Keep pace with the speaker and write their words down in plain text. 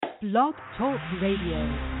Blog Talk Radio.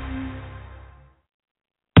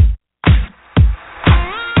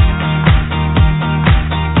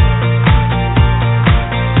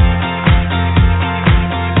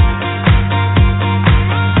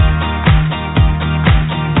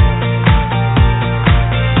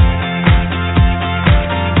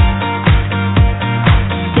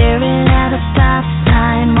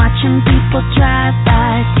 People drive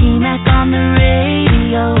by, T-Mac on the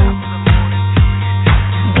radio.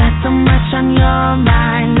 Got so much on your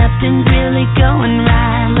mind, nothing's really going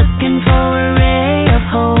right. Looking for a ray of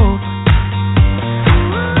hope.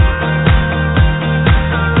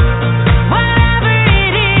 Whatever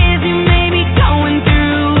it is you may be going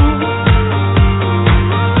through,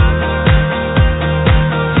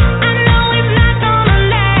 I know he's not gonna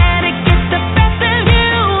let it get the best of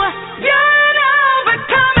you. You're an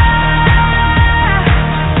overcomer.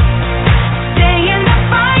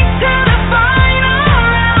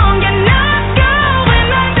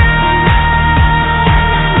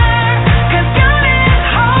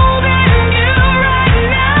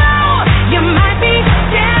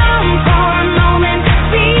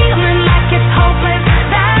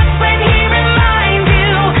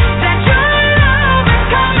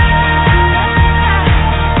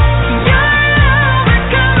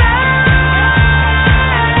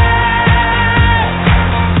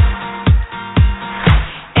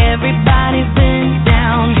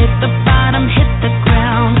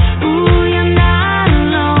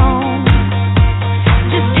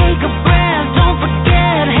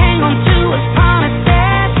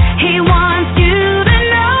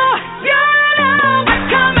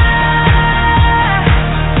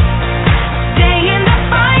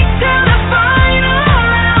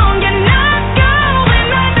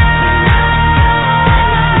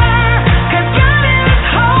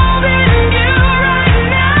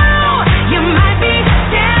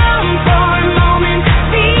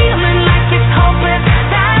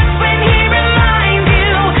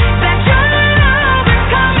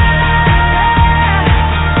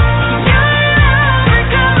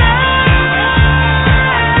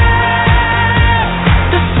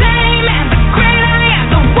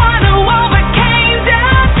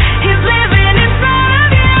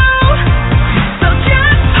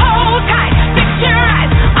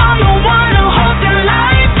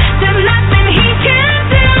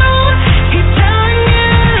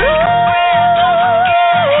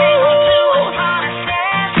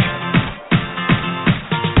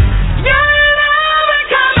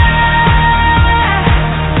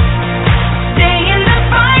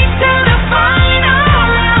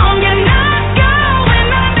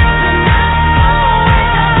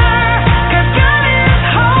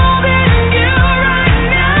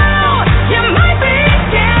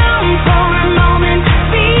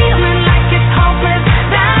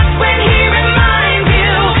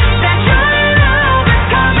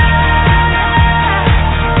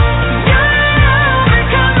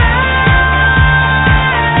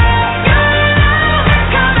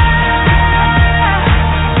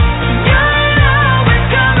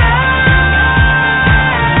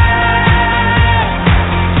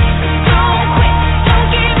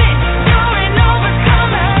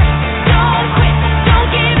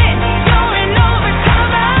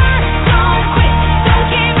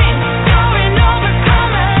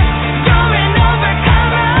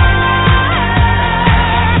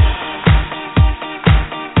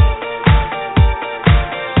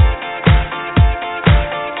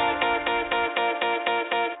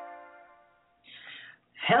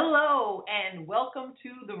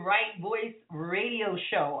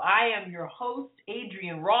 Host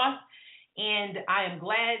Adrienne Ross, and I am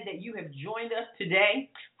glad that you have joined us today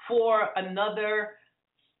for another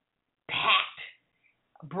packed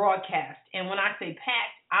broadcast. And when I say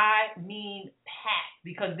packed, I mean packed,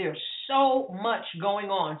 because there's so much going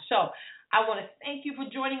on. So I want to thank you for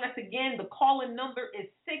joining us again. The call-in number is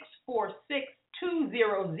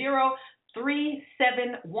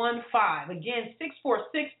 646-200-3715. Again,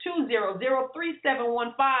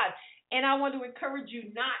 646-200-3715. And I want to encourage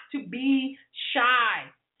you not to be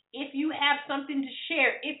shy. If you have something to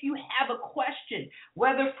share, if you have a question,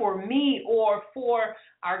 whether for me or for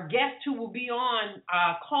our guest who will be on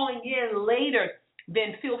calling in later,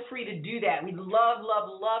 then feel free to do that. We'd love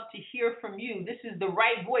to hear from you. This is the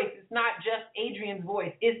right voice. It's not just Adrienne's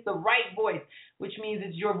voice. It's the right voice, which means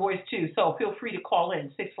it's your voice too. So feel free to call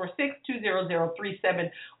in,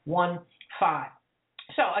 646-200-3715.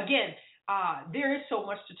 So again, there is so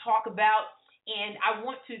much to talk about, and I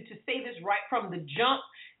want to say this right from the jump,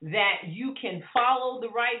 that you can follow the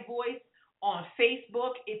right voice on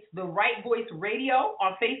Facebook. It's The Right Voice Radio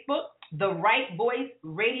on Facebook. The Right Voice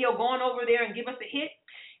Radio. Go on over there and give us a hit.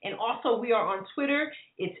 And also, we are on Twitter.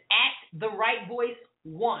 It's at The Right Voice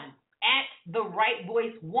 1. At The Right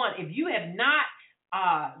Voice 1. If you have not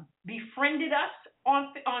befriended us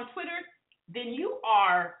on Twitter, then you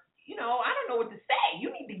are, I don't know what to say.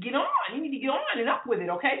 You need to get on. You need to get on and up with it,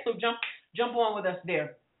 okay? So jump on with us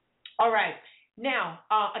there. All right. Now,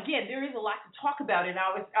 again, there is a lot to talk about, and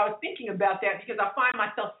I was thinking about that because I find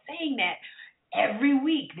myself saying that every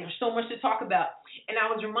week. There's so much to talk about. And I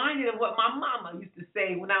was reminded of what my mama used to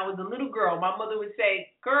say when I was a little girl. My mother would say,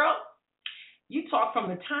 girl, you talk from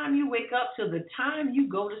the time you wake up till the time you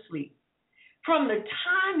go to sleep. From the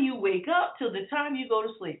time you wake up till the time you go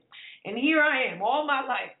to sleep. And here I am, all my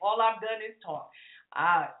life, all I've done is talk.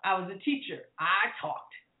 I was a teacher. I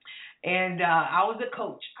talked. And I was a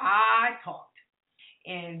coach. I talked.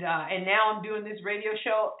 And now I'm doing this radio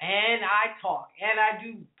show, and I talk. And I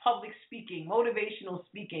do public speaking, motivational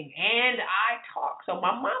speaking, and I talk. So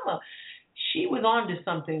my mama, she was on to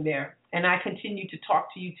something there. And I continue to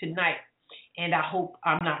talk to you tonight. And I hope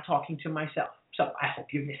I'm not talking to myself. So I hope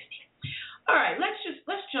you're listening. All right,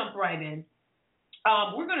 let's jump right in.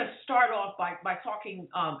 We're going to start off by talking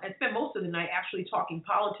and spend most of the night actually talking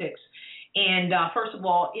politics. And first of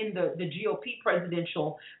all, in the GOP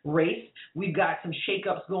presidential race, we've got some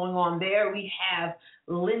shakeups going on there. We have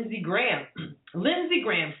Lindsey Graham.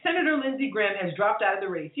 Senator Lindsey Graham has dropped out of the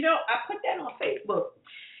race. I put that on Facebook,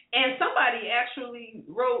 and somebody actually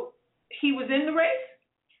wrote he was in the race.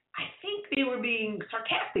 I think they were being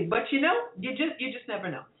sarcastic, but you just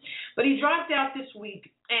never know. But he dropped out this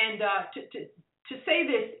week, and to say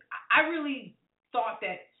this, I really thought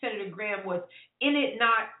that Senator Graham was in it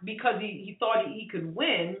not because he thought he could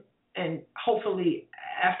win, and hopefully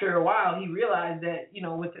after a while he realized that,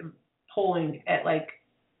 with him polling at like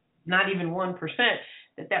not even 1%,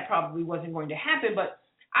 that probably wasn't going to happen. But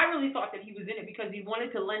I really thought that he was in it because he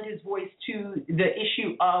wanted to lend his voice to the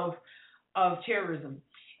issue of terrorism.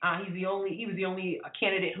 He was the only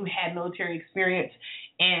candidate who had military experience,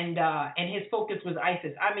 and his focus was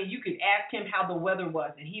ISIS. I mean, you could ask him how the weather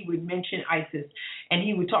was, and he would mention ISIS, and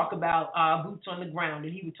he would talk about boots on the ground,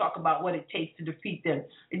 and he would talk about what it takes to defeat them.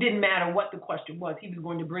 It didn't matter what the question was; he was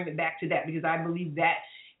going to bring it back to that because I believe that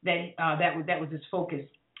was his focus.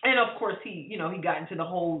 And of course, he got into the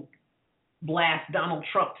whole blast Donald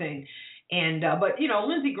Trump thing. And but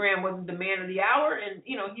Lindsey Graham wasn't the man of the hour, and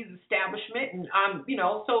he's establishment, and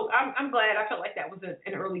so I'm glad. I felt like that was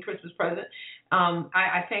an early Christmas present.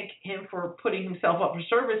 I thank him for putting himself up for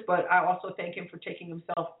service, but I also thank him for taking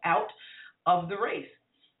himself out of the race.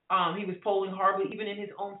 He was polling horribly, even in his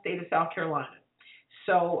own state of South Carolina.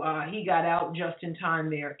 So he got out just in time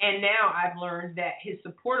there. And now I've learned that his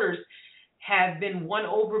supporters have been won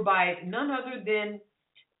over by none other than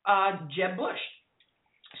Jeb Bush.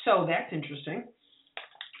 So that's interesting.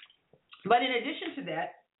 But in addition to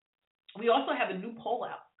that, we also have a new poll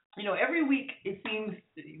out. Every week it seems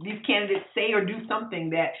these candidates say or do something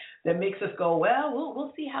that makes us go, well,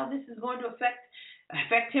 we'll see how this is going to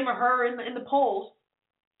affect him or her in the polls.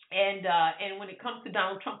 And when it comes to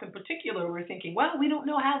Donald Trump in particular, we're thinking, well, we don't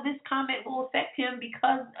know how this comment will affect him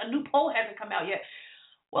because a new poll hasn't come out yet.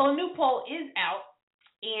 Well, a new poll is out,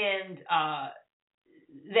 and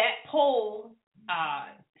that poll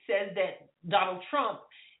says that Donald Trump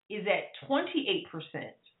is at 28%.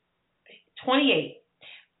 28.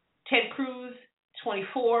 Ted Cruz,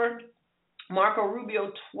 24. Marco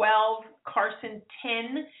Rubio, 12. Carson,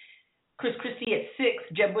 10. Chris Christie at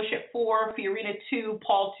 6. Jeb Bush at 4. Fiorina, 2.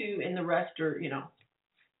 Paul, 2. And the rest are,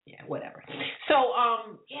 whatever. So,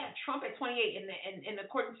 Trump at 28. And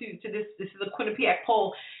according to this is a Quinnipiac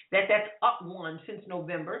poll, that's up 1 since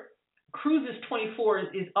November. Cruz's 24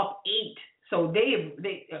 is up 8. So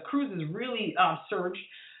Cruz has really surged.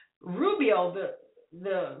 Rubio,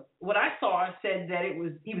 the what I saw said that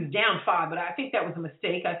he was down 5, but I think that was a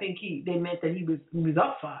mistake. I think they meant that he was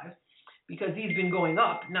up 5 because he's been going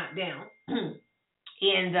up, not down.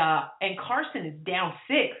 And Carson is down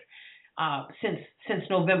 6 since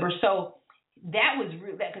November. So that was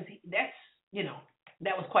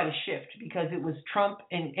that was quite a shift because it was Trump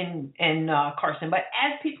and Carson. But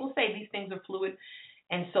as people say, these things are fluid.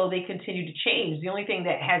 And so they continue to change. The only thing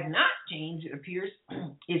that has not changed, it appears,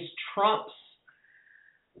 is Trump's,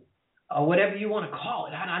 whatever you want to call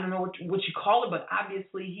it. I don't know what you call it, but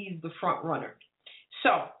obviously he's the front runner.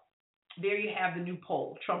 So there you have the new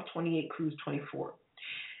poll. Trump 28, Cruz 24.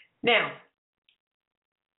 Now,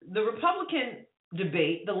 the Republican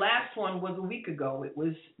debate, the last one was a week ago.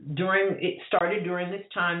 It started during this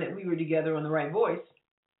time that we were together on The Right Voice.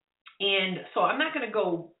 And so I'm not going to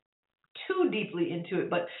go too deeply into it,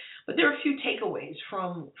 but there are a few takeaways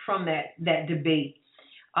from that debate.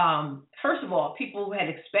 First of all, people had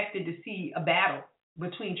expected to see a battle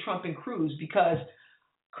between Trump and Cruz because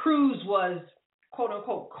Cruz was, quote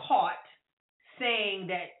unquote, caught saying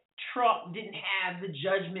that Trump didn't have the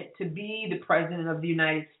judgment to be the president of the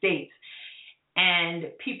United States. And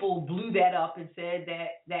people blew that up and said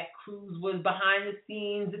that Cruz was behind the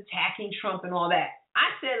scenes attacking Trump and all that. I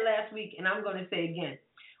said last week, and I'm going to say again,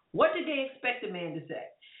 what did they expect a man to say?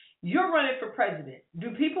 You're running for president.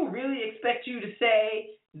 Do people really expect you to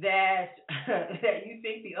say that that you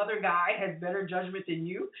think the other guy has better judgment than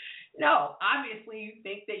you? No, obviously you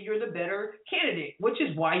think that you're the better candidate, which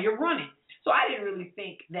is why you're running. So I didn't really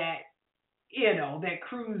think that, that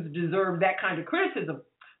Cruz deserved that kind of criticism.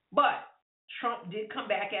 But Trump did come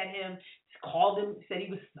back at him, called him, said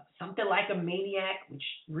he was something like a maniac, which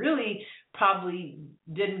really probably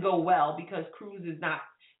didn't go well because Cruz is not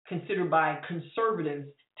considered by conservatives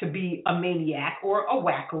to be a maniac or a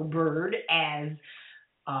wacko bird, as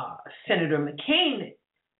Senator McCain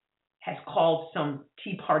has called some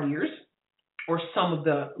Tea Partiers or some of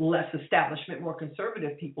the less establishment, more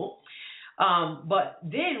conservative people. But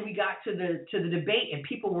then we got to the debate, and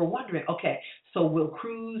people were wondering, okay, so will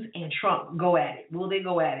Cruz and Trump go at it? Will they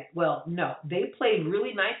go at it? Well, no. They played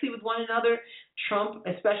really nicely with one another. Trump,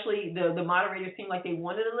 especially the moderators, seemed like they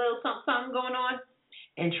wanted a little something going on.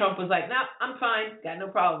 And Trump was like, nah, I'm fine. Got no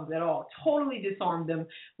problems at all. Totally disarmed them,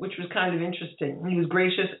 which was kind of interesting. He was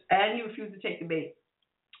gracious, and he refused to take the bait.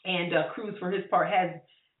 And Cruz, for his part,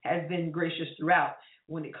 has been gracious throughout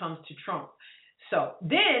when it comes to Trump. So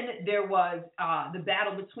then there was the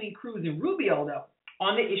battle between Cruz and Rubio, though,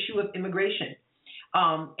 on the issue of immigration.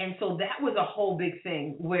 And so that was a whole big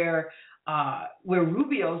thing where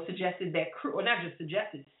Rubio suggested that Cruz, or not just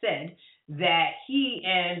suggested, said that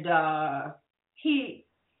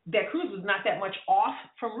that Cruz was not that much off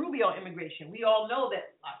from Rubio on immigration. We all know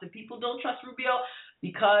that lots of people don't trust Rubio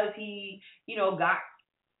because he, got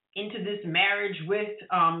into this marriage with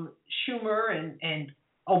Schumer and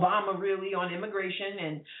Obama really on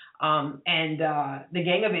immigration and the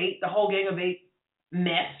Gang of Eight, the whole Gang of Eight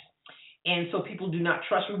mess. And so people do not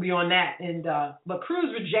trust Rubio on that. And but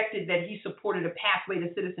Cruz rejected that he supported a pathway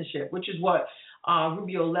to citizenship, which is what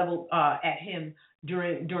Rubio leveled at him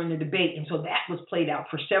during the debate. And so that was played out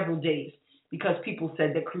for several days because people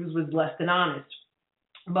said that Cruz was less than honest.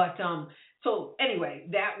 But so anyway,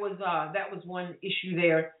 that was one issue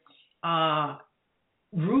there.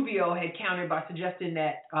 Rubio had countered by suggesting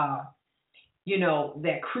that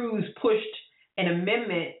that Cruz pushed an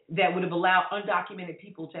amendment that would have allowed undocumented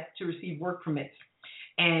people to receive work permits.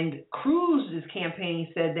 And Cruz's campaign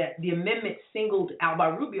said that the amendment singled out by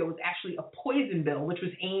Rubio was actually a poison bill, which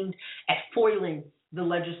was aimed at foiling the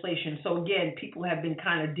legislation. So again, people have been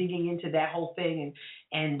kind of digging into that whole thing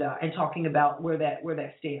and talking about where that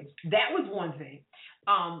stands. That was one thing.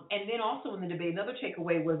 And then also in the debate, another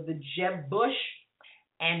takeaway was the Jeb Bush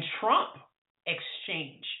and Trump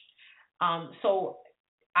exchange. So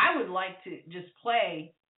I would like to just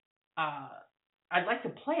play. I'd like to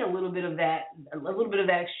play a little bit of that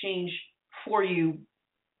exchange for you.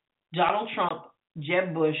 Donald Trump,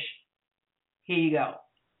 Jeb Bush. Here you go.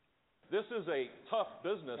 This is a tough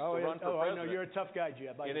business to run for president. I know. You're a tough guy,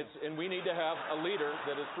 Jeb. And we need to have a leader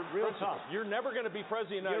that is real tough. You're never going to be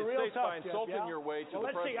president of the United States by insulting your way to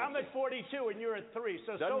the presidency. Let's see. I'm at 42 and you're at 3.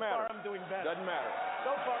 So far I'm doing better. Doesn't matter.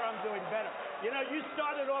 So far I'm doing better. You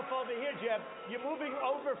started off over here, Jeb. You're moving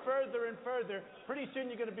over further and further. Pretty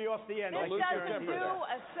soon you're going to be off the end. This doesn't do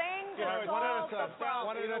a thing to solve the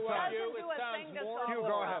problem. One at a time. Doesn't do a thing to solve the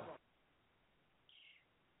Go ahead. problem.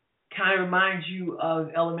 Kind of reminds you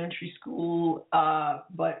of elementary school,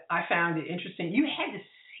 but I found it interesting. You had to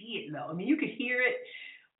see it, though. I mean, you could hear it,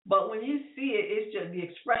 but when you see it, it's just the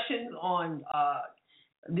expressions on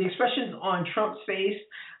Trump's face,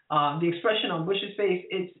 the expression on Bush's face.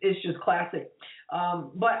 It's just classic.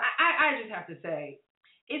 But I just have to say,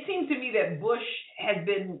 it seems to me that Bush has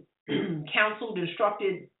been counseled,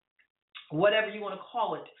 instructed, whatever you want to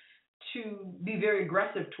call it, to be very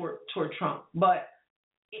aggressive toward Trump, but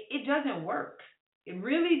it doesn't work. It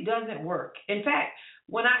really doesn't work. In fact,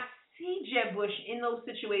 when I see Jeb Bush in those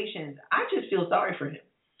situations, I just feel sorry for him.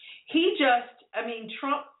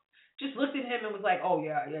 Trump just looked at him and was like, "Oh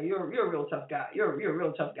yeah, you're a real tough guy. You're a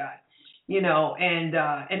real tough guy," And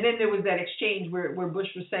then there was that exchange where Bush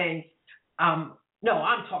was saying, "No,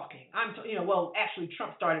 I'm talking. Well, actually,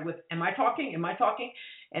 Trump started with, "Am I talking? Am I talking?"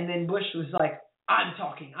 And then Bush was like, I'm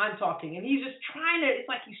talking," and he's just trying to. It's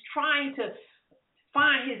like he's trying to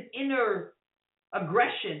find his inner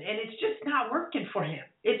aggression, and it's just not working for him.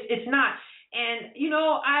 It's not. And, you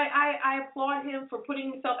know, I applaud him for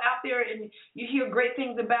putting himself out there, and you hear great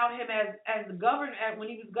things about him as the governor, when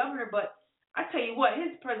he was governor. But I tell you what,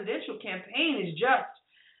 his presidential campaign is just,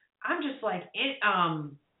 I'm just like,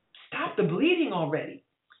 stop the bleeding already.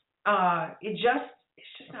 It's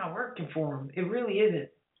just not working for him. It really isn't.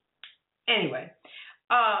 Anyway,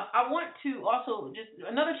 I want to also just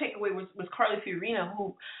another takeaway was Carly Fiorina,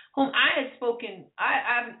 whom I had spoken.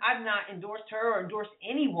 I've not endorsed her or endorsed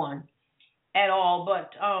anyone at all,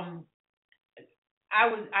 but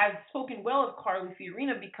I've spoken well of Carly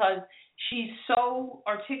Fiorina because she's so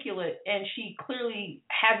articulate and she clearly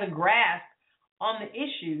has a grasp on the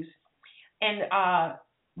issues. And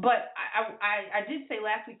but I did say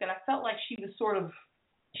last week that I felt like she sort of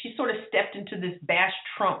stepped into this bash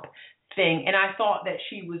Trump thing, and I thought that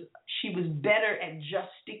she was better at just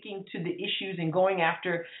sticking to the issues and going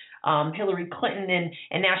after Hillary Clinton,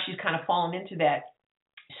 and now she's kind of fallen into that.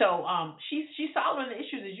 So she's solid on the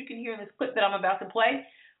issues, as you can hear in this clip that I'm about to play.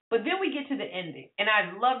 But then we get to the ending, and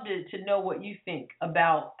I'd love to know what you think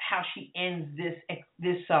about how she ends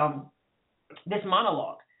this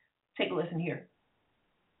monologue. Take a listen here.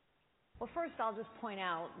 Well, first I'll just point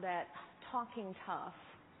out that talking tough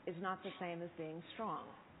is not the same as being strong.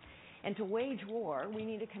 And to wage war, we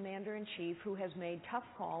need a commander-in-chief who has made tough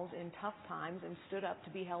calls in tough times and stood up to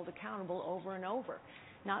be held accountable over and over,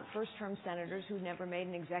 not first-term senators who never made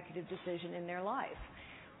an executive decision in their life.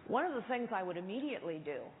 One of the things I would immediately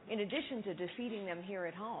do, in addition to defeating them here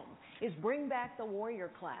at home, is bring back the warrior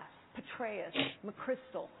class: Petraeus,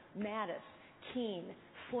 McChrystal, Mattis, Keene,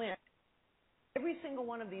 Flynn. Every single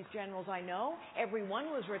one of these generals I know, every one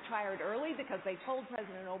was retired early because they told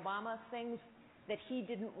President Obama things that he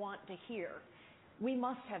didn't want to hear. We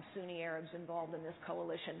must have Sunni Arabs involved in this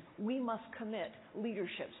coalition. We must commit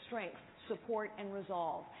leadership, strength, support, and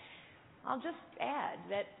resolve. I'll just add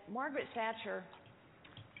that Margaret Thatcher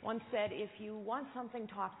once said, if you want something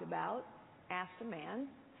talked about, ask a man.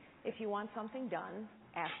 If you want something done,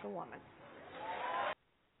 ask a woman.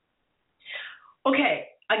 Okay,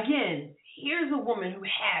 again, here's a woman who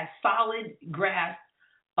has solid grasp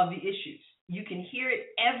of the issues. You can hear it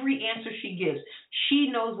every answer she gives. She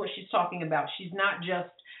knows what she's talking about. She's not just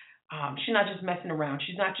messing around.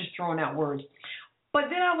 She's not just throwing out words. But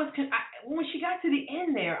then when she got to the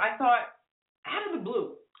end there, I thought, out of the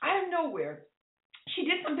blue, out of nowhere, she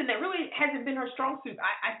did something that really hasn't been her strong suit,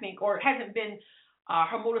 I think, or hasn't been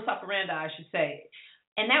her modus operandi, I should say.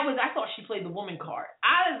 And that was, I thought she played the woman card.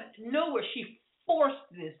 Out of nowhere, she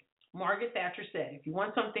forced this. Margaret Thatcher said, if you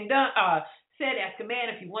want something done, ask a man.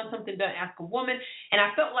 If you want something done, ask a woman. And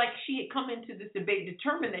I felt like she had come into this debate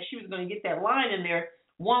determined that she was going to get that line in there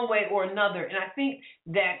one way or another. And I think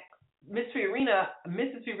that Mrs. Fiorina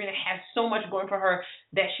has so much going for her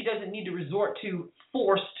that she doesn't need to resort to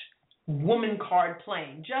forced woman card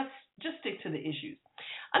playing. Just stick to the issues.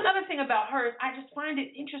 Another thing about her is I just find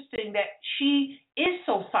it interesting that she is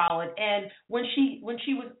so solid. And when she was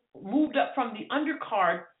moved up from the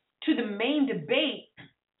undercard to the main debate,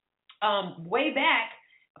 way back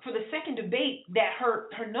for the second debate, that her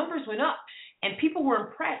numbers went up and people were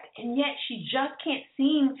impressed, and yet she just can't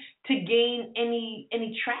seem to gain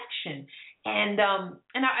any traction. And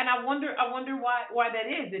I wonder why that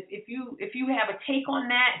is. If you have a take on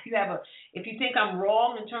that, if you think I'm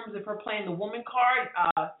wrong in terms of her playing the woman card,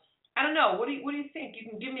 I don't know. What do you think? You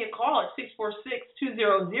can give me a call at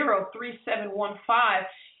 646-200-3715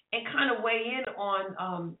 and kind of weigh in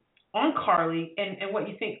on Carly and what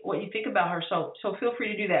you think about her. So feel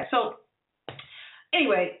free to do that. So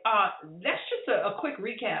anyway, that's just a quick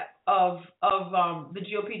recap of the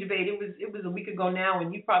GOP debate. It was a week ago now,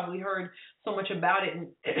 and you probably heard so much about it, and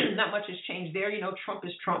not much has changed there. You know, Trump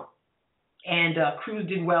is Trump, and Cruz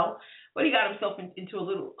did well, but he got himself into a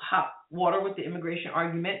little hot water with the immigration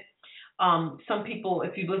argument. Some people,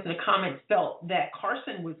 if you listen to comments, felt that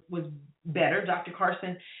Carson was better, Dr.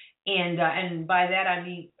 Carson, and by that I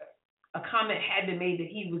mean a comment had been made that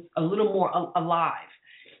he was a little more alive.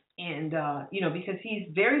 And, because he's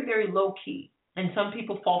very, very low-key, and some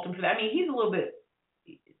people fault him for that. I mean, he's a little bit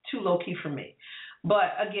too low-key for me.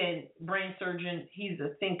 But, again, brain surgeon, he's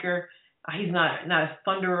a thinker. He's not a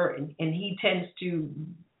thunderer, and he tends to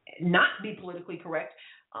not be politically correct,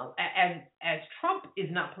 as Trump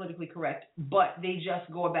is not politically correct, but they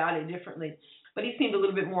just go about it differently. But he seemed a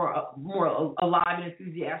little bit more alive and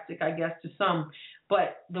enthusiastic, I guess, to some.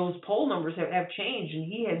 But those poll numbers have changed, and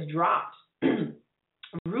he has dropped.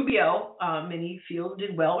 Rubio, many feel,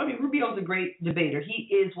 did well. I mean, Rubio's a great debater. He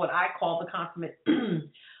is what I call the consummate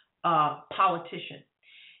politician.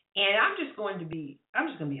 And I'm just going to be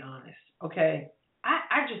honest, okay?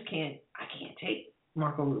 I can't take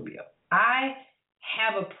Marco Rubio. I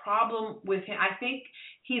have a problem with him. I think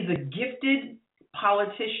he's a gifted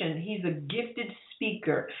politician. He's a gifted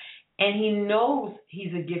speaker, and he knows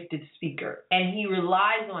he's a gifted speaker, and he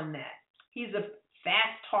relies on that. He's a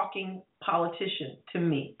fast-talking politician to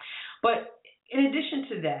me. But in addition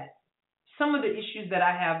to that, some of the issues that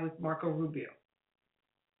I have with Marco Rubio,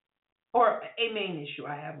 or a main issue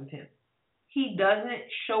I have with him, he doesn't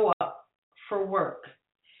show up for work.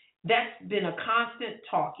 That's been a constant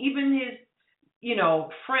talk. Even his,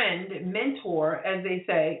 friend, mentor, as they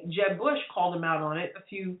say, Jeb Bush, called him out on it a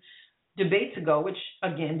few debates ago, which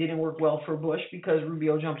again didn't work well for Bush because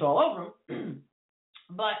Rubio jumped all over him.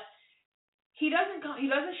 But he doesn't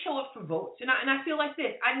show up for votes, and I feel like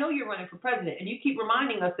this. I know you're running for president, and you keep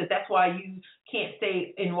reminding us that that's why you can't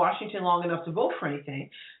stay in Washington long enough to vote for anything,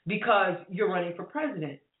 because you're running for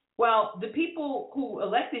president. Well, the people who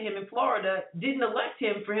elected him in Florida didn't elect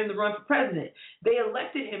him for him to run for president. They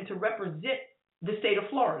elected him to represent the state of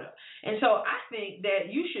Florida. And so I think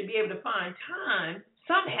that you should be able to find time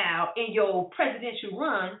somehow in your presidential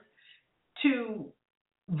run to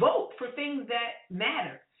vote for things that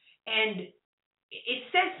matter. And it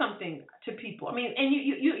says something to people. I mean, and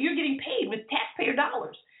you're getting paid with taxpayer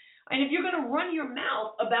dollars. And if you're going to run your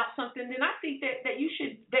mouth about something, then I think that you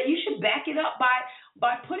should back it up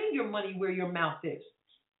by putting your money where your mouth is.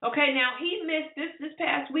 Okay, now he missed this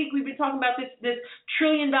past week. We've been talking about this $1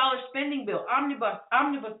 trillion spending bill,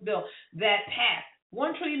 omnibus bill that passed,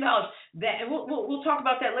 $1 trillion. That, and we'll talk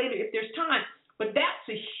about that later if there's time. But that's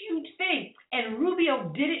a huge thing. And Rubio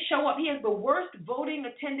didn't show up. He has the worst voting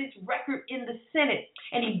attendance record in the Senate.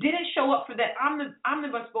 And he didn't show up for that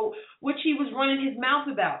omnibus vote, which he was running his mouth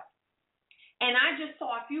about. And I just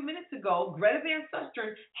saw a few minutes ago, Greta Van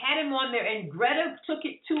Susteren had him on there, and Greta took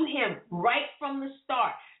it to him right from the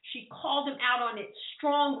start. She called him out on it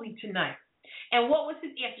strongly tonight. And what was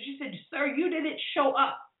his answer? She said, "Sir, you didn't show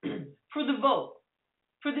up for the vote,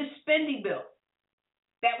 for this spending bill.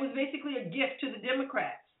 That was basically a gift to the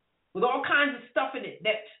Democrats with all kinds of stuff in it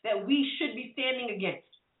that we should be standing against."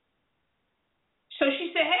 So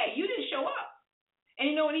she said, "Hey, you didn't show up." And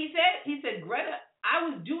you know what he said? He said, "Greta, I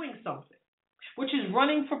was doing something, which is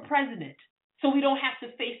running for president, so we don't have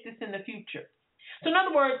to face this in the future." So in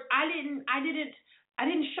other words, I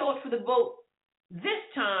didn't show up for the vote this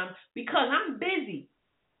time because I'm busy.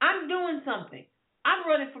 I'm doing something. I'm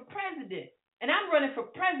running for president. And I'm running for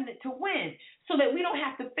president to win so that we don't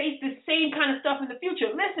have to face the same kind of stuff in the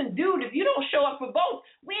future. Listen, dude, if you don't show up for votes,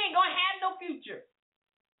 we ain't going to have no future.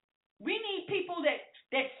 We need people that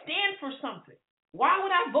stand for something. Why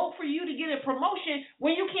would I vote for you to get a promotion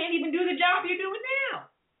when you can't even do the job you're doing now?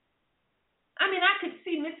 I mean, I could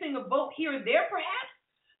see missing a vote here or there perhaps,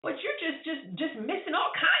 but you're just missing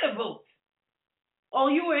all kind of votes. Oh,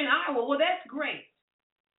 you were in Iowa. Well, that's great.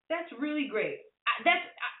 That's really great.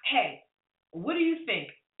 Hey. What do you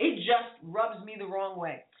think? It just rubs me the wrong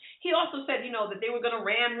way. He also said, that they were going to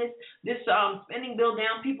ram this spending bill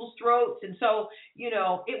down people's throats. And so,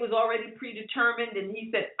 it was already predetermined. And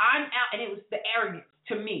he said, I'm out. And it was the arrogance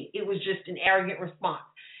to me. It was just an arrogant response.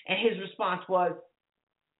 And his response was,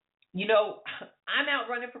 I'm out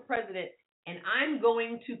running for president, and I'm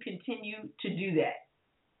going to continue to do that.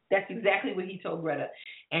 That's exactly what he told Greta.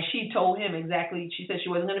 And she told him exactly. She said she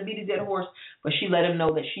wasn't going to beat a dead horse, but she let him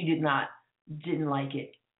know that she didn't like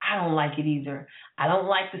it. I don't like it either. I don't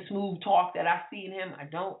like the smooth talk that I see in him.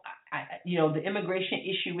 The immigration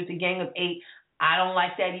issue with the Gang of Eight, I don't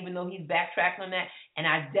like that, even though he's backtracking on that. And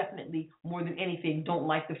I definitely, more than anything, don't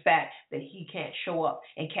like the fact that he can't show up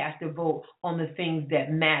and cast a vote on the things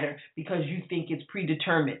that matter because you think it's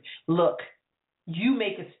predetermined. Look, you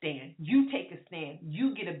make a stand. You take a stand.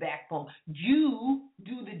 You get a backbone. You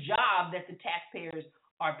do the job that the taxpayers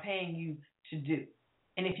are paying you to do.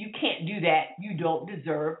 And if you can't do that, you don't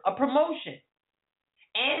deserve a promotion.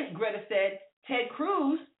 As Greta said, Ted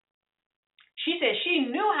Cruz, she said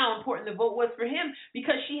she knew how important the vote was for him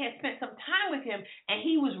because she had spent some time with him, and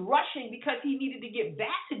he was rushing because he needed to get back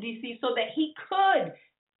to D.C. so that he could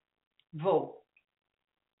vote.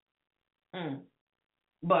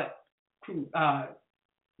 But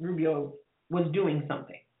Rubio was doing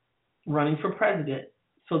something, running for president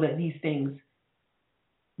so that these things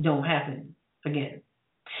don't happen again.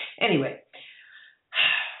 Anyway,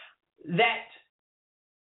 that's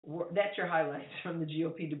your highlights from the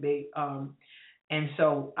GOP debate. And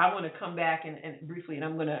so I want to come back and briefly, and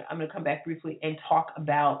I'm gonna come back briefly and talk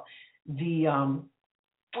about the.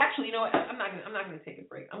 Actually, you know what? I'm not gonna take a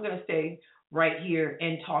break. I'm gonna stay right here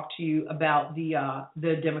and talk to you about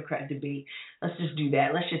the Democrat debate. Let's just do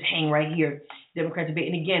that. Let's just hang right here. Democrat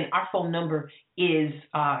debate. And again, our phone number is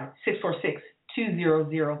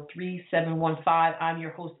 200-3715. I'm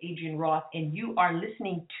your host, Adrienne Ross, and you are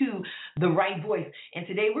listening to The Right Voice. And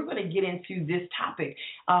today we're going to get into this topic.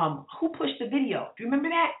 Who pushed the video? Do you remember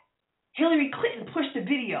that? Hillary Clinton pushed the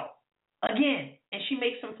video again, and she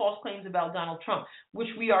makes some false claims about Donald Trump, which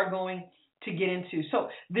we are going to get into. So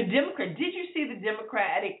did you see the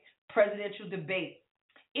Democratic presidential debate?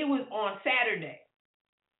 It was on Saturday,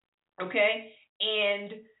 okay?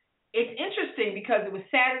 And it's interesting because it was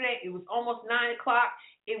Saturday, it was almost 9 o'clock,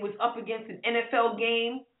 it was up against an NFL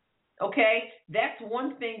game, okay? That's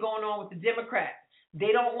one thing going on with the Democrats.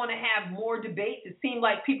 They don't want to have more debates. It seemed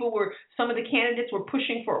like some of the candidates were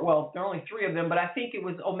pushing for, well, there are only three of them, but I think it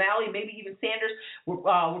was O'Malley, maybe even Sanders, were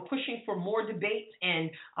pushing for more debates. And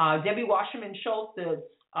Debbie Wasserman Schultz, the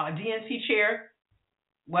DNC chair,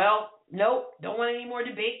 well, nope, don't want any more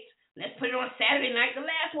debates. Let's put it on Saturday night. The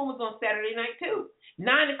last one was on Saturday night, too. 9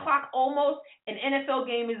 o'clock almost, an NFL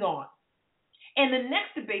game is on. And the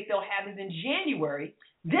next debate they'll have is in January.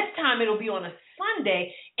 This time it'll be on a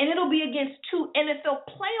Sunday, and it'll be against two NFL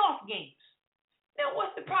playoff games. Now,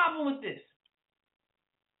 what's the problem with this?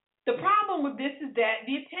 The problem with this is that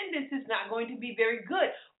the attendance is not going to be very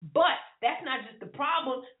good. But that's not just the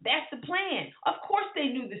problem. That's the plan. Of course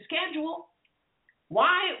they knew the schedule.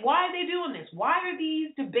 Why are they doing this? Why are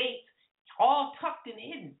these debates all tucked and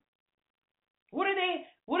hidden? What are they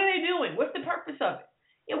doing? What's the purpose of it?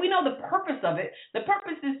 Yeah, we know the purpose of it. The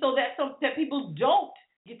purpose is so that people don't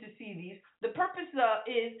get to see these. The purpose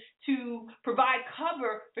is to provide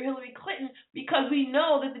cover for Hillary Clinton because we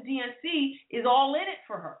know that the DNC is all in it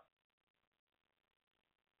for her.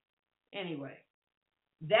 Anyway,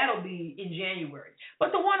 that'll be in January.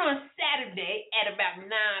 But the one on Saturday at about 9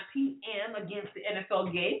 p.m. against the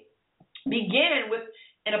NFL game began with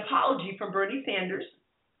an apology from Bernie Sanders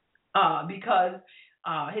because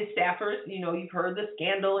his staffers, you've heard the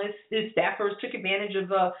scandal, his staffers took advantage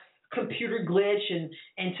of a computer glitch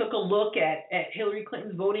and took a look at Hillary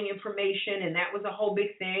Clinton's voting information, and that was a whole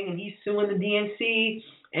big thing, and he's suing the DNC,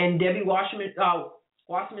 and Debbie Wasserman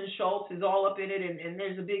Schultz is all up in it, and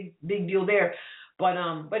there's a big deal there. But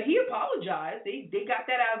he apologized. They got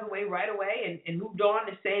that out of the way right away and moved on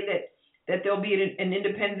to say that there'll be an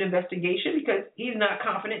independent investigation because he's not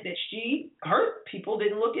confident that her people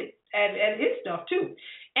didn't look at his stuff too.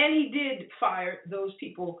 And he did fire those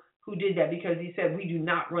people who did that because he said we do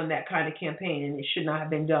not run that kind of campaign and it should not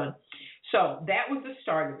have been done. So that was the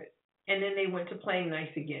start of it. And then they went to playing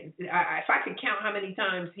nice again. If I could count how many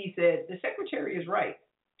times he said, the secretary is right.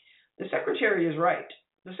 The secretary is right.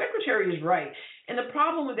 The secretary is right. And the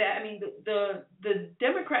problem with that, the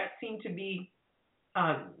Democrats seem to be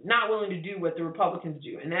not willing to do what the Republicans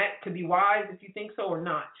do. And that could be wise if you think so or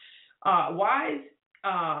not.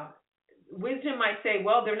 Wisdom might say,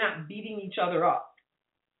 well, they're not beating each other up,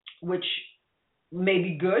 which may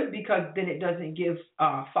be good because then it doesn't give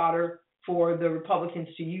fodder for the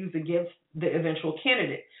Republicans to use against the eventual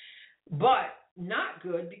candidate. But not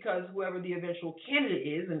good because whoever the eventual candidate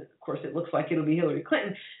is, and of course it looks like it'll be Hillary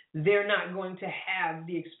Clinton, they're not going to have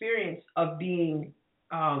the experience of being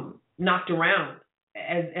knocked around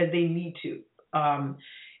as they need to.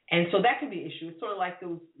 And so that can be an issue. It's sort of like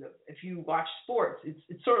those, if you watch sports,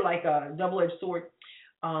 it's sort of like a double-edged sword,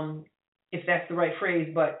 if that's the right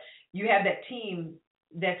phrase, but you have that team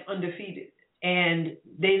that's undefeated and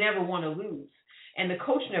they never want to lose. And the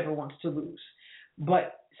coach never wants to lose.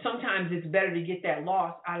 But sometimes it's better to get that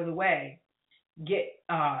loss out of the way, get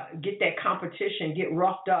that competition, get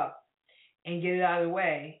roughed up and get it out of the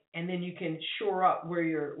way, and then you can shore up where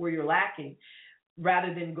you're lacking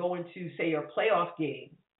rather than go into, say, your playoff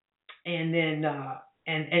game and then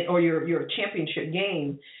or your championship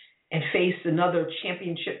game and face another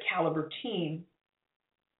championship caliber team,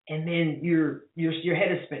 and then your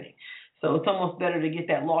head is spinning. So it's almost better to get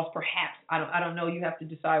that loss, perhaps. I don't know. You have to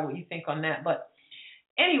decide what you think on that. But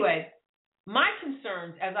anyway, my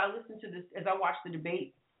concerns as I listened to this, as I watched the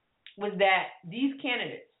debate, was that these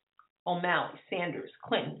candidates, O'Malley, Sanders,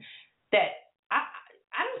 Clinton, that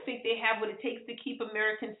I don't think they have what it takes to keep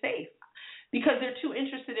Americans safe because they're too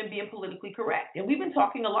interested in being politically correct. And we've been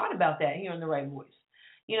talking a lot about that here on The Right Voice.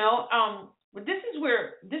 But this is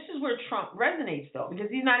where Trump resonates, though, because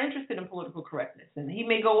he's not interested in political correctness, and he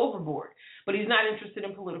may go overboard, but he's not interested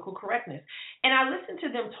in political correctness. And I listened to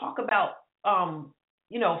them talk about,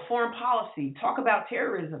 foreign policy, talk about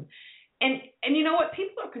terrorism, and you know what?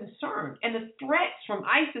 People are concerned, and the threats from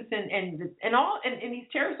ISIS and these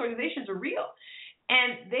terrorist organizations are real,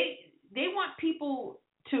 and they want people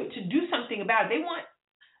to do something about it. They want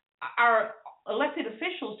our elected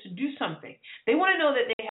officials to do something. They want to know that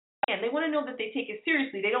they have. And they want to know that they take it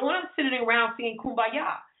seriously. They don't want them sitting around singing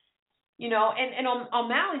Kumbaya. And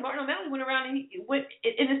Martin O'Malley went around and he went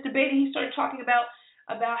in this debate and he started talking about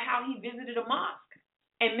how he visited a mosque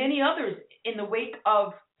and many others in the wake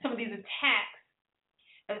of some of these attacks,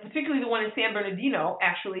 particularly the one in San Bernardino.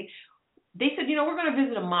 Actually, they said, we're going to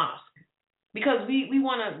visit a mosque because we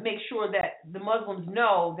want to make sure that the Muslims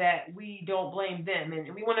know that we don't blame them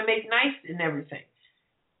and we want to make nice and everything.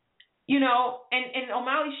 And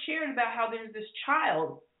O'Malley shared about how there's this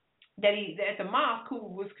child at the mosque who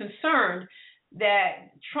was concerned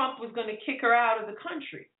that Trump was going to kick her out of the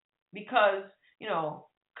country because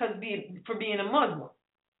for being a Muslim.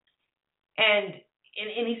 And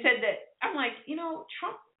he said that, I'm like,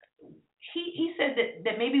 Trump, he said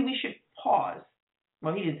that maybe we should pause.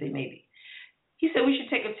 Well, he didn't say maybe. He said we should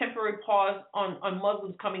take a temporary pause on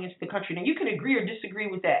Muslims coming into the country. Now, you can agree or disagree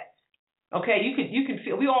with that. Okay, you can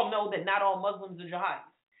feel. We all know that not all Muslims are jihadis.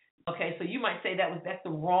 Okay, so you might say that's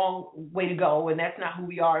the wrong way to go, and that's not who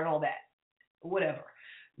we are, and all that. Whatever.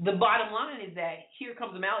 The bottom line is that here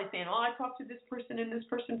comes O'Malley saying, I talked to this person, and this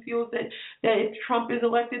person feels that if Trump is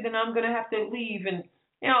elected, then I'm going to have to leave, and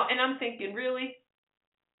and I'm thinking, really,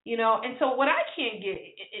 And so what I can't get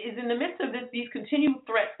is in the midst of these continued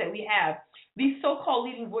threats that we have, these so-called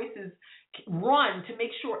leading voices run to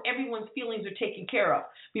make sure everyone's feelings are taken care of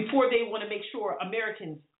before they want to make sure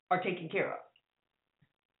Americans are taken care of.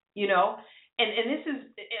 And this is,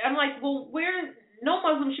 I'm like, well, no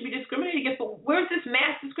Muslim should be discriminated against, but where's this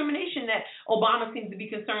mass discrimination that Obama seems to be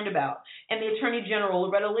concerned about, and the Attorney General,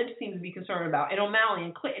 Loretta Lynch, seems to be concerned about, and O'Malley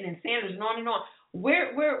and Clinton and Sanders and on and on.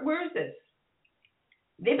 Where is this?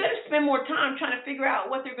 They better spend more time trying to figure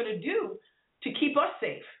out what they're going to do to keep us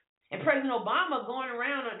safe. And President Obama going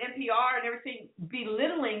around on NPR and everything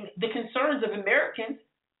belittling the concerns of Americans,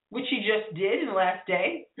 which he just did in the last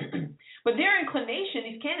day. But their inclination,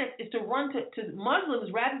 these candidates, is to run to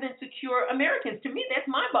Muslims rather than secure Americans. To me, that's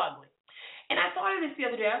mind-boggling. And I thought of this the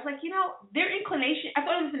other day. I was like, their inclination, I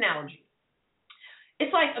thought of this analogy.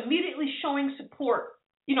 It's like immediately showing support,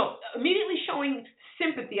 immediately showing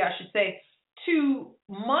sympathy, I should say, to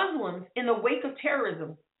Muslims in the wake of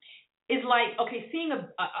terrorism is like, seeing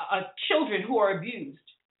a children who are abused,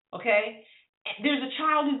 okay? There's a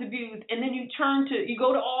child who's abused, and then you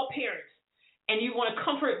go to all parents, and you want to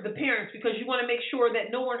comfort the parents because you want to make sure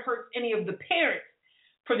that no one hurts any of the parents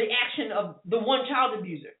for the action of the one child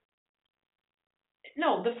abuser.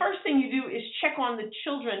 No, the first thing you do is check on the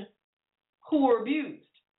children who were abused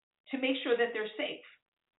to make sure that they're safe.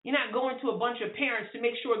 You're not going to a bunch of parents to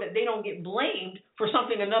make sure that they don't get blamed for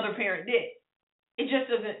something another parent did. It just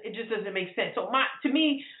doesn't make sense. So to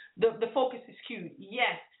me, the focus is skewed.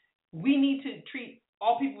 Yes, we need to treat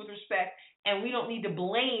all people with respect, and we don't need to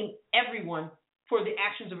blame everyone for the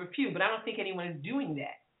actions of a few, but I don't think anyone is doing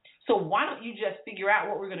that. So why don't you just figure out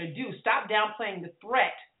what we're going to do? Stop downplaying the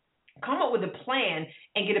threat, come up with a plan,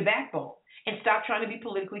 and get a backbone, and stop trying to be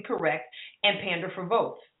politically correct and pander for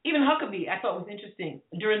votes. Even Huckabee, I thought was interesting,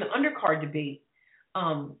 during the undercard debate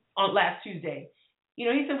on last Tuesday.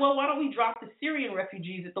 He said, well, why don't we drop the Syrian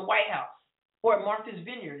refugees at the White House or at Martha's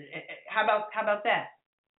Vineyard? How about that?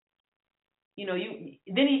 He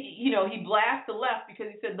blasts the left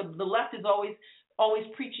because he said the left is always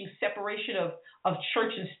preaching separation of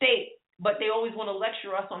church and state, but they always want to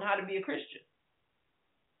lecture us on how to be a Christian.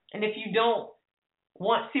 And if you don't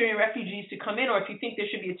want Syrian refugees to come in, or if you think there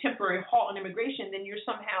should be a temporary halt on immigration, then you're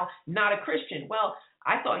somehow not a Christian. Well,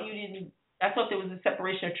 I thought there was a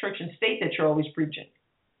separation of church and state that you're always preaching.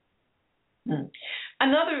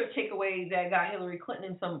 Another takeaway that got Hillary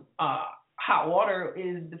Clinton in some hot water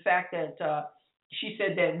is the fact that she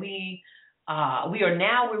said that we are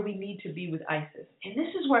now where we need to be with ISIS. And this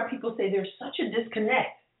is where people say there's such a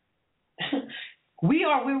disconnect. We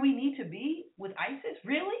are where we need to be with ISIS?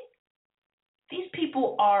 Really? These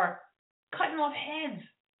people are cutting off heads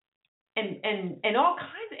and all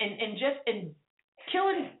kinds and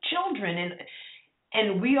killing children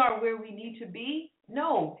and we are where we need to be?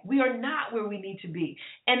 No, we are not where we need to be.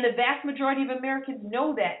 And the vast majority of Americans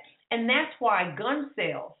know that. And that's why gun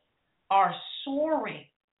sales are soaring.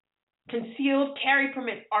 Concealed carry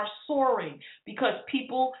permits are soaring because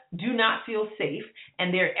people do not feel safe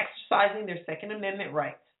and they're exercising their Second Amendment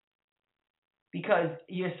rights. Because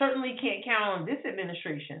you certainly can't count on this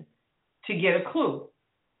administration to get a clue.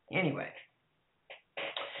 Anyway,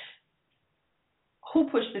 who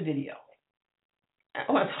pushed the video? I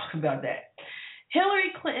want to talk about that.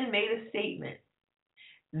 Hillary Clinton made a statement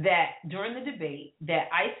that during the debate that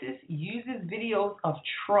ISIS uses videos of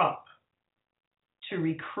Trump to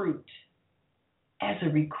recruit as a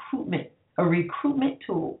recruitment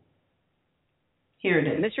tool. Here it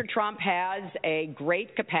is. Mr. Trump has a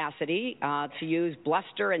great capacity to use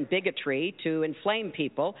bluster and bigotry to inflame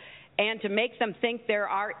people and to make them think there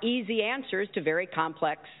are easy answers to very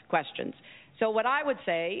complex questions. So what I would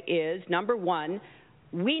say is, number one,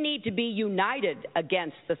 we need to be united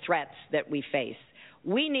against the threats that we face.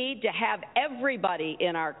 We need to have everybody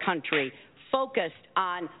in our country focused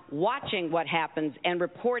on watching what happens and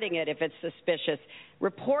reporting it if it's suspicious,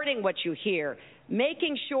 reporting what you hear,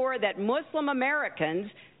 making sure that Muslim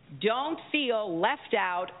Americans don't feel left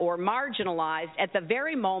out or marginalized at the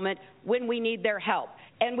very moment when we need their help.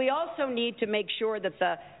 And we also need to make sure that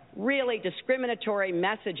the really discriminatory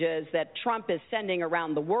messages that Trump is sending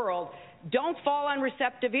around the world don't fall on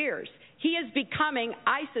receptive ears. He is becoming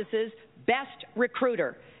ISIS's best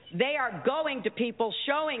recruiter. They are going to people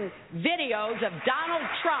showing videos of Donald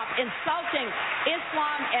Trump insulting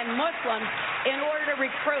Islam and Muslims in order to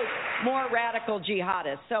recruit more radical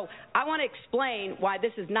jihadists. So I want to explain why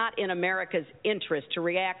this is not in America's interest to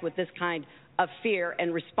react with this kind of fear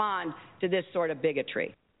and respond to this sort of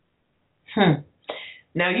bigotry.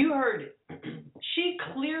 Now, you heard it. She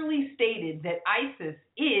clearly stated that ISIS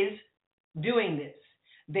is doing this.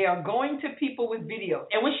 They are going to people with videos.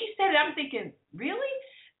 And when she said it, I'm thinking, really?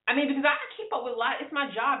 I mean, because I keep up with a lot. It's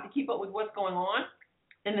my job to keep up with what's going on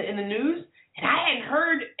in the news. And I hadn't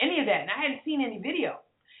heard any of that, and I hadn't seen any video.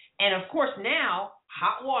 And, of course, now,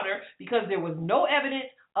 hot water, because there was no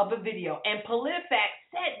evidence of a video. And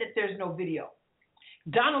PolitiFact said that there's no video.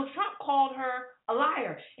 Donald Trump called her a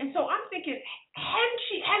liar. And so I'm thinking,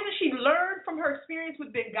 hasn't she learned from her experience with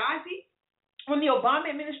Benghazi, from the Obama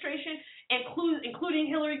administration, including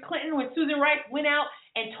Hillary Clinton, when Susan Rice went out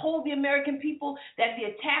and told the American people that the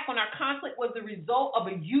attack on our consulate was the result of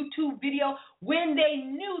a YouTube video when they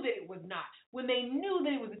knew that it was not, when they knew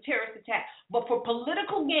that it was a terrorist attack. But for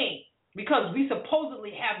political gain, because we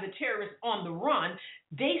supposedly have the terrorists on the run,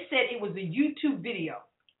 they said it was a YouTube video.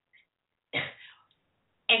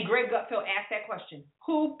 And Greg Gutfeld asked that question,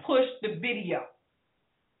 who pushed the video?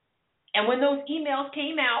 And when those emails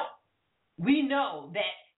came out, we know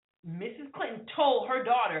that Mrs. Clinton told her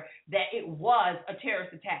daughter that it was a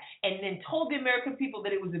terrorist attack and then told the American people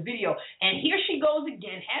that it was a video. And here she goes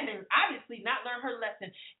again, having obviously not learned her lesson,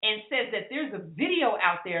 and says that there's a video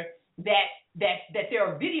out there that there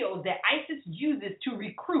are videos that ISIS uses to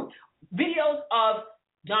recruit, videos of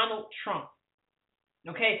Donald Trump.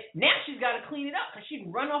 Okay, now she's got to clean it up because she'd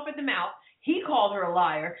run off at the mouth. He called her a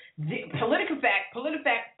liar. PolitiFact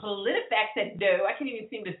said no. I can't even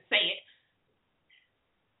seem to say it.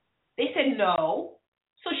 They said no.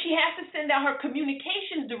 So she has to send out her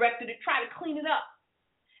communications director to try to clean it up.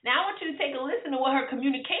 Now I want you to take a listen to what her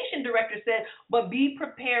communication director said, but be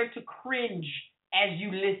prepared to cringe as you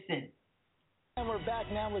listen. And we're back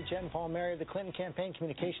now with Jen Palmieri, the Clinton campaign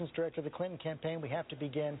communications director of the Clinton campaign. We have to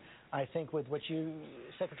begin, I think, with what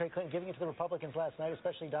Secretary Clinton, giving it to the Republicans last night,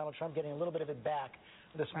 especially Donald Trump, getting a little bit of it back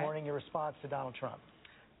this morning, your response to Donald Trump.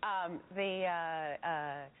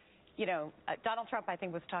 Donald Trump, I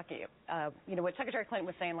think, was talking, what Secretary Clinton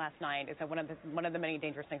was saying last night is that one of the many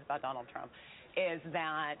dangerous things about Donald Trump is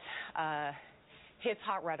that his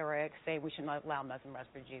hot rhetoric, saying we should not allow Muslim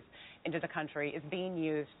refugees into the country, is being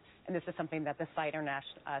used, and this is something that the Site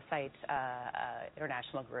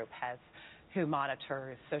International Group has, who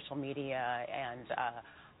monitors social media and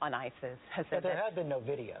on ISIS, has said. But there have been no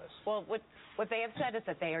videos. Well, what they have said is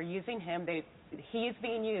that they are using him. He is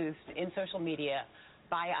being used in social media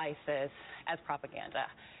by ISIS as propaganda.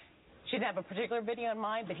 She didn't have a particular video in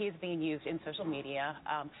mind, but he is being used in social media.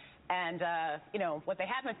 What they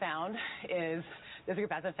haven't found is, this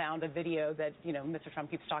group hasn't found a video that, Mr.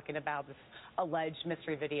 Trump keeps talking about, this alleged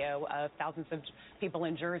mystery video of thousands of people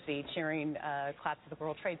in Jersey cheering collapse of the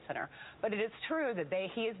World Trade Center. But it is true that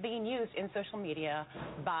he is being used in social media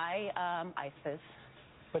by ISIS.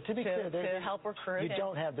 But to be clear, to help recruit, you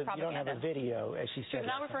don't have a video, as she said. She's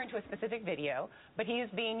not referring to a specific video, but he is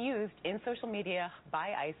being used in social media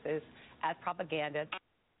by ISIS as propaganda.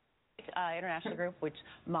 International Group, which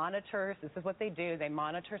monitors, this is what they do, they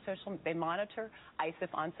monitor ISIS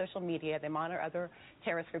on social media, they monitor other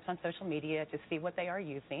terrorist groups on social media to see what they are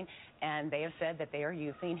using, and they have said that they are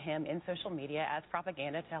using him in social media as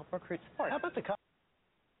propaganda to help recruit support. How about the...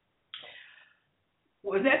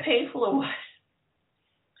 Was that painful or what?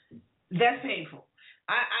 That's painful.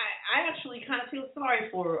 I actually kind of feel sorry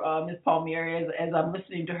for Ms. Palmieri as I'm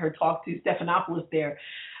listening to her talk to Stephanopoulos there.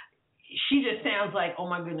 She just sounds like, oh,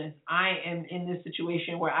 my goodness, I am in this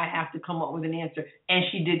situation where I have to come up with an answer. And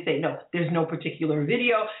she did say, no, there's no particular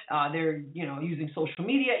video. They're, using social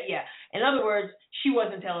media. Yeah. In other words, she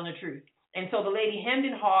wasn't telling the truth. And so the lady hemmed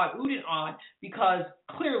and hawed, oohed and awed, because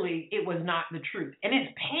clearly it was not the truth. And it's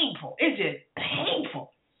painful. It's just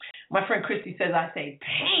painful. My friend Christy says I say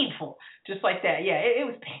painful, just like that. Yeah, it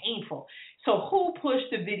was painful. So who pushed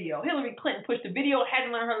the video? Hillary Clinton pushed the video, had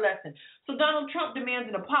to learn her lesson. So Donald Trump demands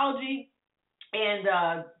an apology,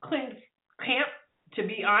 and Clinton's camp, to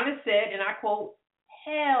be honest, said, and I quote,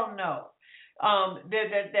 hell no.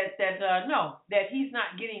 That he's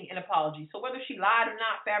not getting an apology. So whether she lied or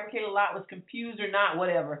not, fabricated a lie, was confused or not,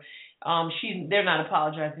 whatever, they're not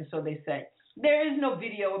apologizing, so they say. There is no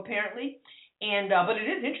video apparently, but it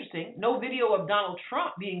is interesting. No video of Donald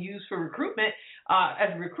Trump being used for recruitment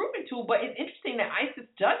as a recruitment tool. But it's interesting that ISIS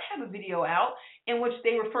does have a video out in which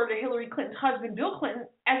they refer to Hillary Clinton's husband, Bill Clinton,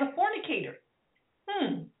 as a fornicator.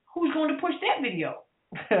 Who's going to push that video?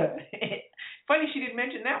 Funny she didn't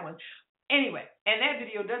mention that one. Anyway, and that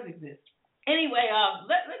video does exist. Anyway,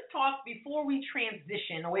 let's talk before we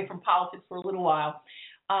transition away from politics for a little while.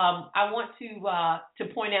 I want to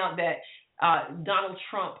point out that Donald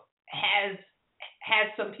Trump has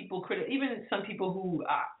had some people, even some people who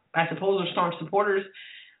I suppose are staunch supporters,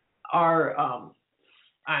 are,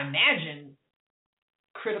 I imagine,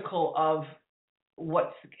 critical of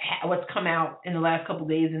what's come out in the last couple of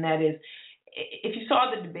days, and that is, if you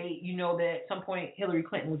saw the debate, you know that at some point Hillary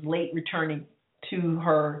Clinton was late returning to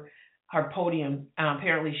her podium.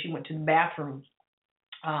 Apparently she went to the bathroom.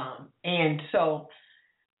 And so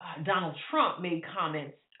Donald Trump made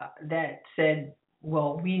comments that said,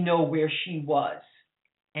 well, we know where she was,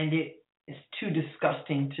 and it is too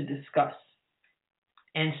disgusting to discuss.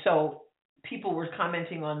 And so people were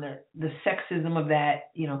commenting on the sexism of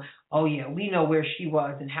that, oh yeah, we know where she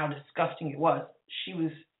was and how disgusting it was. She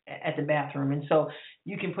was at the bathroom. And so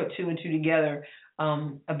you can put two and two together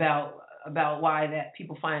about why that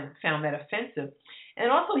people found that offensive.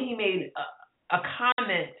 And also he made a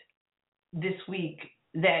comment this week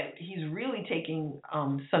that he's really taking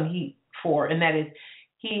some heat for, and that is,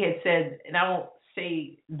 he had said, and I won't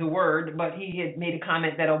say the word, but he had made a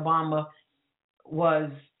comment that Obama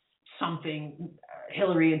was something,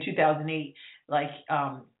 Hillary in 2008, like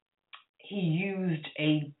he used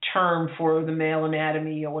a term for the male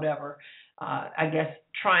anatomy or whatever, I guess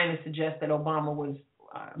trying to suggest that Obama was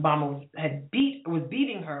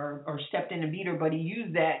beating her or stepped in and beat her, but he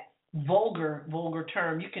used that vulgar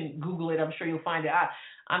term. You can Google it. I'm sure you'll find it.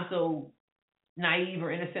 I'm so naive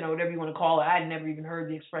or innocent or whatever you want to call it. I'd never even heard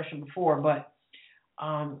the expression before, but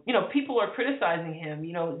people are criticizing him.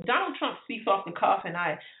 Donald Trump speaks off the cuff, and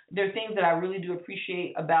there are things that I really do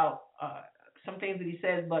appreciate about some things that he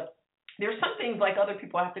says, but there's some things like other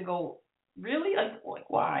people have to go, really? Like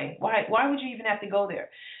why? Why would you even have to go there?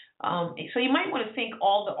 So you might want to think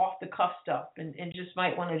all the off the cuff stuff and just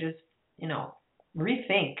might want to just,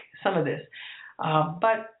 rethink some of this.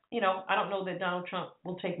 But I don't know that Donald Trump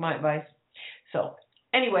will take my advice. So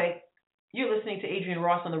anyway, you're listening to Adrienne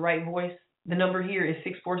Ross on The Right Voice. The number here is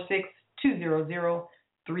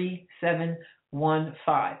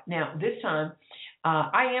 646-200-3715. Now, this time,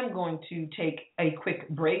 I am going to take a quick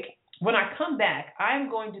break. When I come back, I'm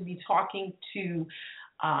going to be talking to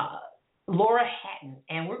Laura Hatton,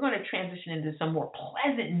 and we're going to transition into some more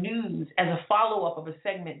pleasant news as a follow-up of a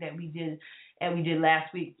segment that we did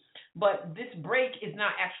last week. But this break is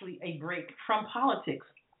not actually a break from politics.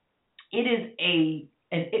 It is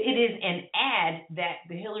an ad that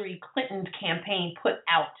the Hillary Clinton campaign put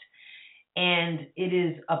out, and it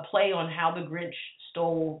is a play on how the Grinch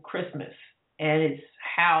stole Christmas, and it's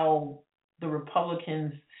how the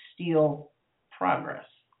Republicans steal progress.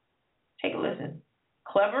 Take a listen.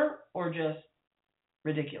 Clever or just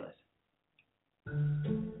ridiculous?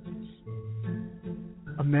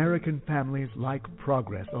 American families like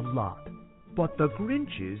progress a lot, but the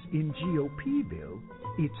Grinches in GOPville,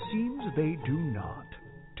 it seems they do not.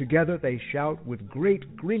 Together they shout with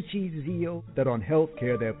great Grinchy zeal that on health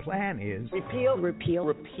care their plan is repeal, repeal,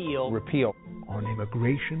 repeal, repeal. On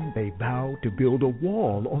immigration they vow to build a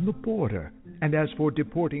wall on the border. And as for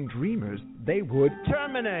deporting dreamers, they would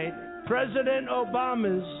terminate President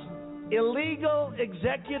Obama's illegal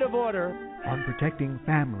executive order on protecting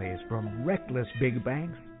families from reckless big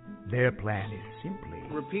banks. Their plan is simply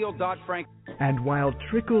repeal Dodd-Frank. And while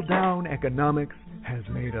trickle-down economics has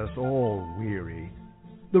made us all weary,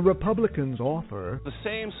 the Republicans offer the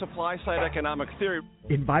same supply-side economic theory.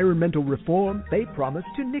 Environmental reform, they promise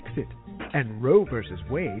to nix it. And Roe versus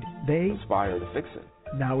Wade, they aspire to fix it.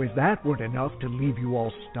 Now, if that weren't enough to leave you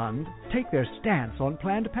all stunned, take their stance on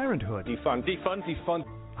Planned Parenthood. Defund, defund, defund.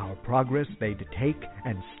 Our progress they'd take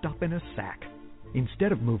and stuff in a sack.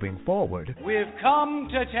 Instead of moving forward, we've come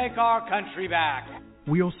to take our country back.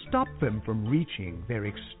 We'll stop them from reaching their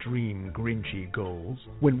extreme Grinchy goals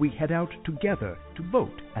when we head out together to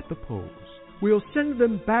vote at the polls. We'll send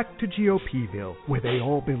them back to GOPville, where they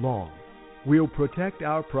all belong. We'll protect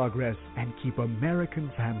our progress and keep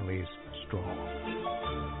American families strong.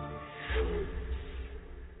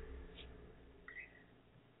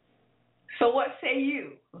 So what say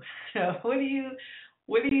you?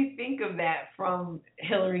 What do you think of that from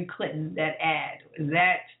Hillary Clinton, that ad? Is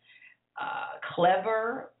that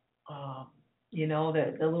clever?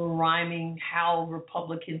 The little rhyming how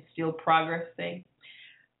Republicans steal progress thing.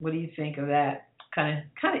 What do you think of that? Kind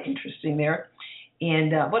of interesting there.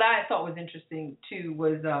 And what I thought was interesting too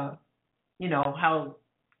was how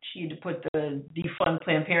she had to put the defund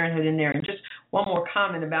Planned Parenthood in there. And just one more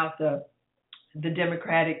comment about the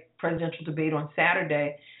Democratic presidential debate on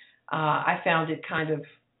Saturday. I found it kind of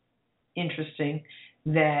interesting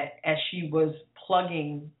that as she was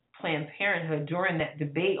plugging Planned Parenthood during that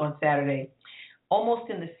debate on Saturday, almost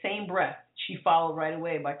in the same breath, she followed right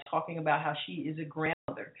away by talking about how she is a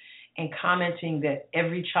grandmother and commenting that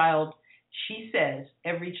she says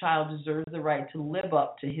every child deserves the right to live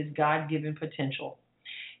up to his God-given potential.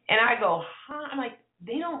 And I go, I'm like,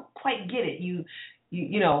 they don't quite get it. You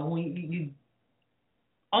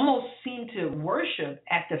almost seem to worship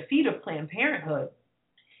at the feet of Planned Parenthood,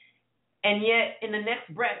 and yet in the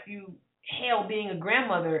next breath you hail being a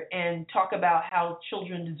grandmother and talk about how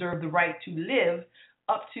children deserve the right to live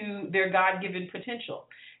up to their God-given potential.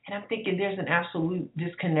 And I'm thinking there's an absolute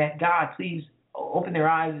disconnect. God, please open their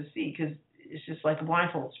eyes to see, because it's just like a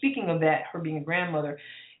blindfold. Speaking of that, her being a grandmother,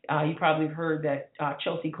 you probably have heard that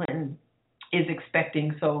Chelsea Clinton is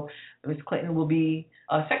expecting, so Ms. Clinton will be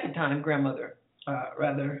a second-time grandmother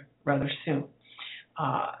rather soon.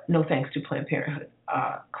 No thanks to Planned Parenthood,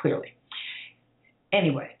 clearly.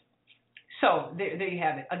 Anyway, so there you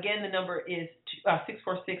have it. Again, the number is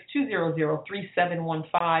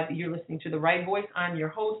 646-200-3715. You're listening to The Right Voice. I'm your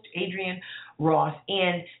host, Adrienne Ross.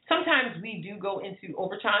 And sometimes we do go into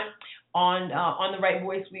overtime on The Right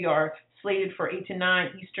Voice. We are slated for 8 to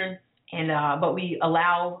 9 Eastern, but we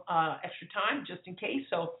allow extra time just in case.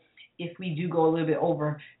 So if we do go a little bit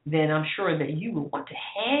over, then I'm sure that you will want to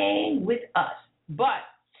hang with us. But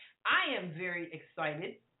I am very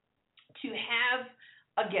excited to have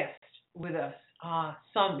a guest with us.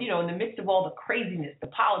 In the midst of all the craziness, the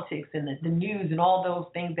politics and the news and all those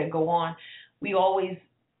things that go on, we always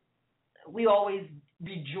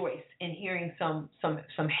rejoice in hearing some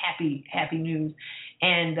happy news.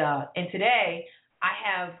 And today I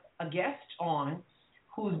have a guest on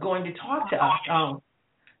who's going to talk to us.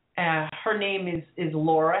 Her name is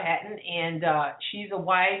Laura Hatton, and she's a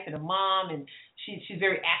wife and a mom, and she's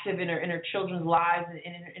very active in her children's lives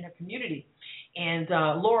and in her community. And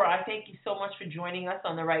Laura, I thank you so much for joining us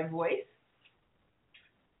on The Right Voice.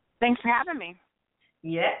 Thanks for having me.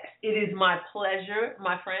 Yes, it is my pleasure,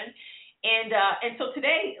 my friend. And so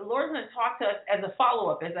today, Laura's going to talk to us as a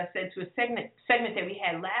follow-up, as I said, to a segment that we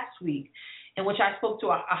had last week, in which I spoke to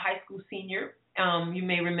a high school senior, you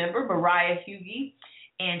may remember, Mariah Hughey,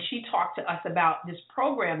 and she talked to us about this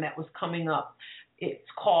program that was coming up. It's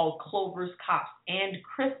called Clovers, Cops, and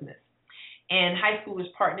Christmas. And high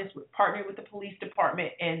schoolers partnered with the police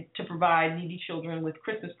department and to provide needy children with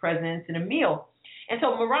Christmas presents and a meal. And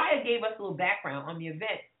so Mariah gave us a little background on the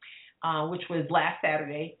event, which was last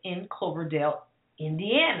Saturday in Cloverdale,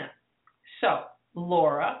 Indiana. So,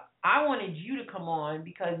 Laura, I wanted you to come on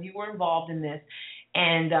because you were involved in this,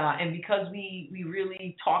 and because we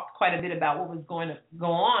really talked quite a bit about what was going to go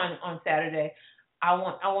on Saturday. I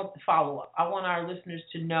want the follow-up. I want our listeners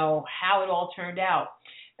to know how it all turned out.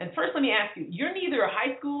 And first, let me ask you, you're neither a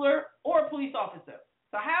high schooler or a police officer.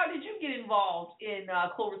 So how did you get involved in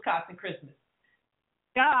Clovers, Cops, and Christmas?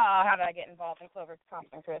 Oh, how did I get involved in Clovers, Cops,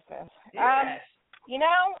 and Christmas? Yes.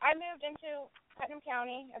 I moved into Putnam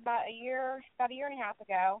County about a year and a half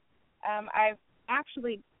ago. I've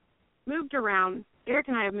actually moved around. Eric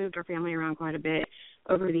and I have moved our family around quite a bit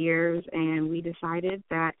over the years, and we decided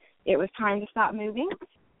that it was time to stop moving.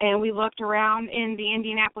 And we looked around in the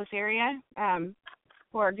Indianapolis area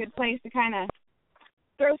for a good place to kind of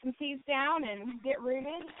throw some seeds down and get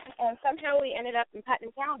rooted. And somehow we ended up in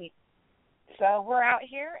Putnam County. So we're out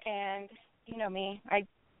here, and you know me,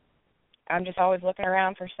 I'm just always looking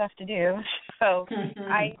around for stuff to do. So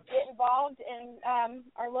I get involved in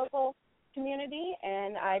our local community,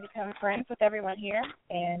 and I become friends with everyone here,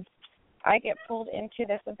 and I get pulled into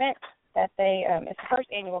this event that it's the first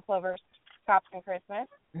annual Clovers, Cops, and Christmas.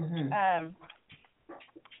 Mm-hmm.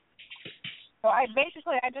 So I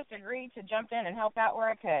just agreed to jump in and help out where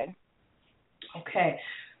I could. Okay.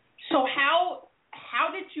 So how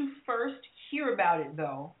did you first hear about it,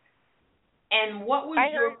 though. And what was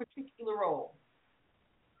your particular role?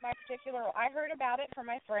 I heard about it from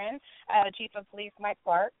my friend, the Chief of Police, Mike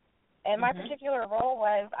Clark. And my particular role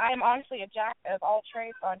was, I am honestly a jack of all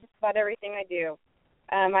trades on just about everything I do.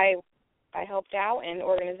 I helped out in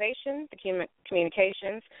organization, the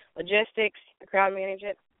communications, logistics, the crowd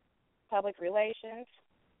management, public relations,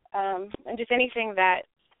 and just anything that,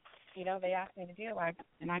 you know, they asked me to do,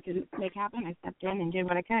 and I could make happen. I stepped in and did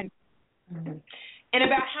what I could. And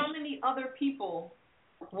about how many other people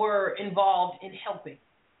were involved in helping?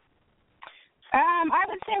 I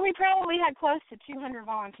would say we probably had close to 200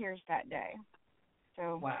 volunteers that day.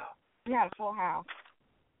 So wow, we had a full house.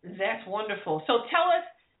 That's wonderful. So tell us,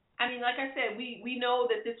 I mean, like I said, we know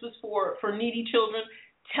that this was for needy children.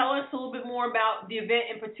 Tell us a little bit more about the event,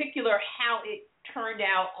 in particular, how it turned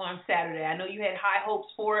out on Saturday. I know you had high hopes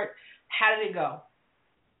for it. How did it go?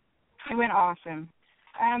 It went awesome.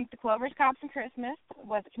 The Clovers Cops and Christmas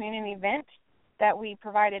was a community event that we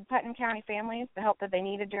provided Putnam County families the help that they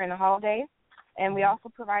needed during the holidays. And we also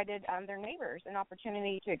provided their neighbors an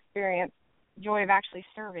opportunity to experience the joy of actually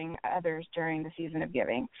serving others during the season of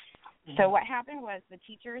giving. So what happened was the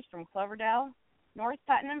teachers from Cloverdale, North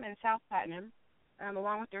Putnam, and South Putnam,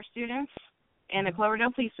 along with their students and the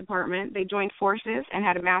Cloverdale Police Department, they joined forces and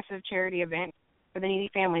had a massive charity event for the needy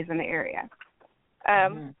families in the area.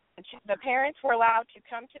 The parents were allowed to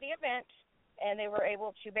come to the event, and they were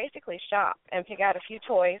able to basically shop and pick out a few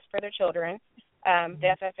toys for their children.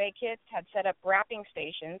 The FFA kids had set up wrapping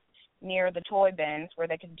stations near the toy bins where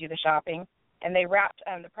they could do the shopping, and they wrapped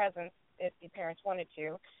the presents if the parents wanted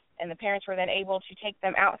to, and the parents were then able to take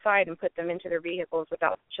them outside and put them into their vehicles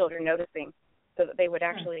without the children noticing, so that they would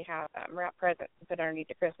actually have wrapped presents to put underneath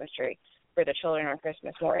the Christmas tree for the children on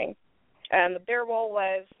Christmas morning. Their role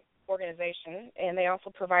was organization, and they also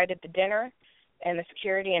provided the dinner and the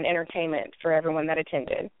security and entertainment for everyone that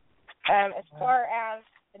attended. As far as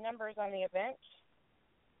the numbers on the event,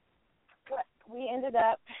 we ended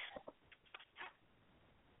up,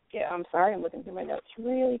 I'm sorry, I'm looking through my notes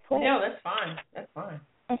really quick. No, that's fine. That's fine.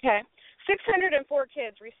 Okay. 604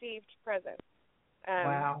 kids received presents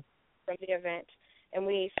wow. from the event, and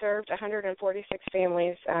we served 146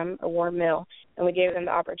 families a warm meal, and we gave them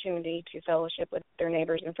the opportunity to fellowship with their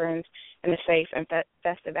neighbors and friends in a safe and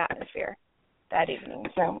festive atmosphere that evening.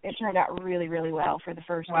 So it turned out really, really well for the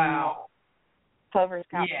first Clovers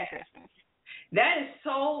Cops for Christmas. That is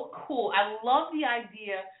so cool. I love the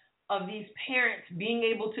idea of these parents being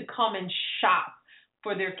able to come and shop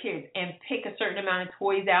for their kids and pick a certain amount of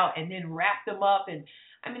toys out and then wrap them up. And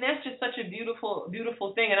I mean, that's just such a beautiful,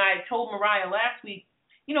 beautiful thing. And I told Mariah last week,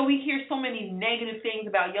 you know, we hear so many negative things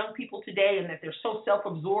about young people today and that they're so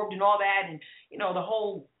self-absorbed and all that. And, you know,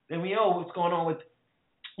 and we know what's going on with,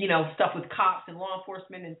 you know, stuff with cops and law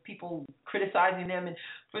enforcement and people criticizing them. And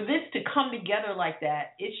for this to come together like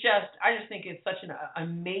that, I just think it's such an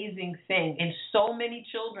amazing thing. And so many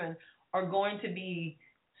children are going to be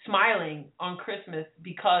smiling on Christmas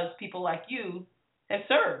because people like you have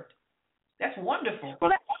served. That's wonderful. Well,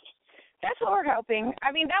 that's what we're hoping.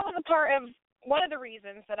 I mean, that was one of the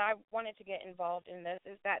reasons that I wanted to get involved in this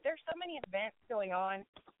is that there's so many events going on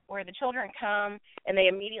where the children come and they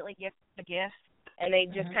immediately get the gifts. And they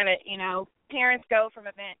just kind of, you know, parents go from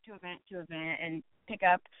event to event to event and pick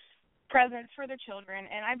up presents for their children.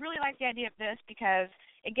 And I really like the idea of this because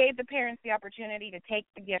it gave the parents the opportunity to take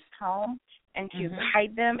the gifts home and to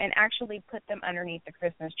hide them and actually put them underneath the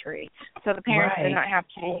Christmas tree. So the parents did not have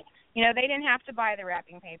to, you know, they didn't have to buy the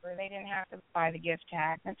wrapping paper. They didn't have to buy the gift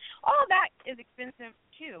tag. And all of that is expensive,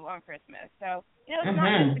 too, on Christmas. So, you know, it's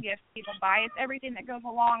not just the gifts people buy. It's everything that goes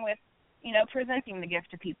along with, you know, presenting the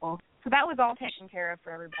gift to people. So that was all taken care of for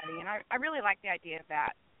everybody, and I really like the idea of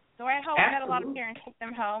that. So I hope that a lot of parents take them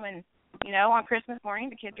home, and, you know, on Christmas morning,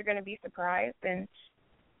 the kids are going to be surprised, and,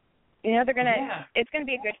 you know, it's going to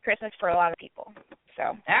be a good Christmas for a lot of people.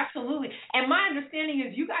 So absolutely. And my understanding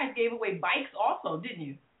is you guys gave away bikes also, didn't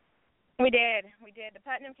you? We did. The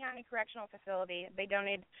Putnam County Correctional Facility, they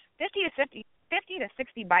donated 50 to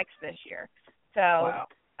 60 bikes this year. So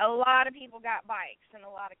a lot of people got bikes, and a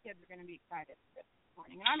lot of kids are going to be excited this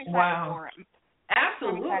morning. And I'm excited for them.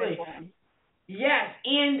 Absolutely. Yes.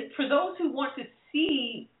 And for those who want to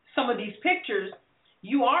see some of these pictures,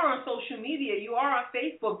 you are on social media. You are on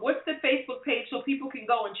Facebook. What's the Facebook page so people can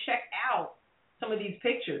go and check out some of these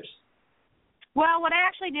pictures? Well, what I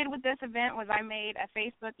actually did with this event was I made a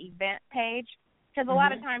Facebook event page because a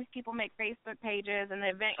lot of times people make Facebook pages and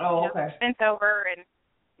the event spins over and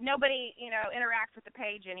nobody, you know, interacts with the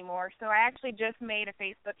page anymore. So I actually just made a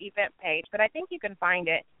Facebook event page, but I think you can find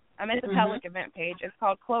it. It's a public event page. It's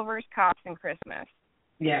called Clovers Cops and Christmas.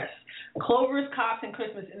 Yes. Clovers, Cops, and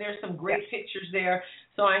Christmas, and there's some great pictures there,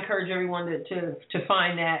 so I encourage everyone to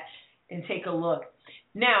find that and take a look.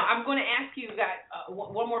 Now, I'm going to ask you,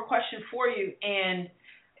 one more question for you, and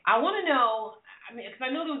I want to know, because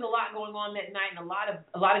I know there was a lot going on that night, and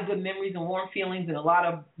a lot of good memories and warm feelings, and a lot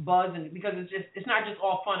of buzz, and because it's not just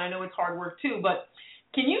all fun. I know it's hard work too, but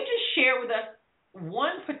can you just share with us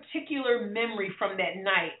one particular memory from that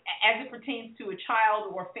night as it pertains to a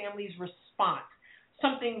child or family's response,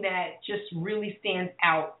 something that just really stands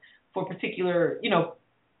out for particular,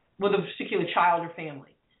 with a particular child or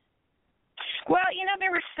family? Well,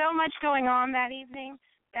 there was so much going on that evening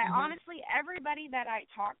that honestly everybody that I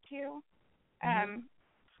talked to,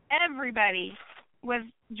 everybody was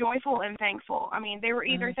joyful and thankful. I mean, they were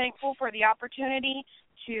either thankful for the opportunity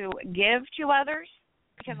to give to others,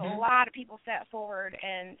 because a lot of people stepped forward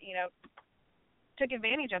and, took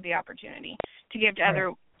advantage of the opportunity to give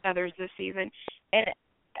to others this season. And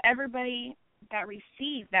everybody that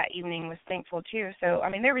received that evening was thankful too. So,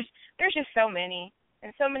 there's just so many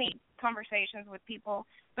conversations with people.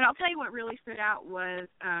 But I'll tell you what really stood out was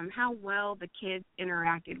how well the kids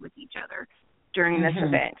interacted with each other during this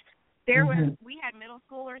event. We had middle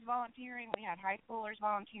schoolers volunteering, we had high schoolers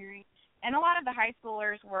volunteering, and a lot of the high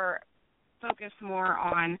schoolers were focused more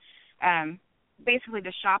on basically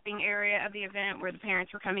the shopping area of the event where the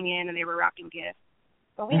parents were coming in and they were wrapping gifts.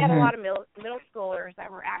 But we had a lot of middle schoolers that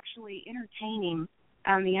were actually entertaining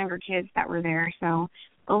the younger kids that were there. So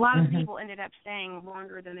a lot of people ended up staying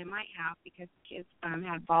longer than they might have because the kids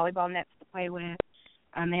had volleyball nets to play with.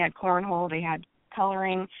 They had cornhole. They had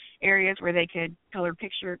coloring areas where they could color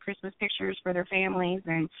Christmas pictures for their families.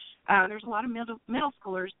 And there's a lot of middle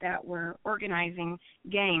schoolers that were organizing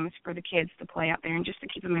games for the kids to play out there and just to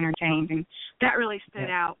keep them entertained. And that really stood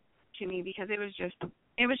out to me because it was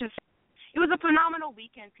a phenomenal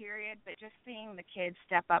weekend period, but just seeing the kids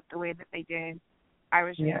step up the way that they did, I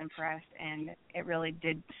was just impressed, and it really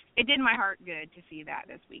did my heart good to see that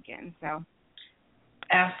this weekend. So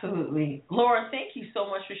absolutely. Laura, thank you so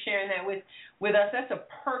much for sharing that with us. That's a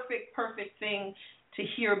perfect thing to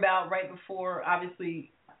hear about right before,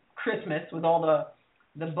 obviously, Christmas with all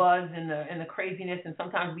the buzz and the craziness, and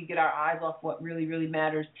sometimes we get our eyes off what really, really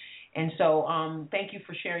matters. And so thank you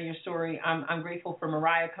for sharing your story. I'm grateful for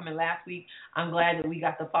Mariah coming last week. I'm glad that we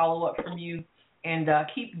got the follow-up from you. And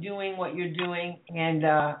keep doing what you're doing, and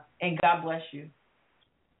God bless you.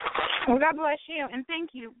 Well, God bless you, and thank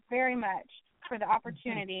you very much for the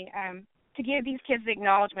opportunity to give these kids the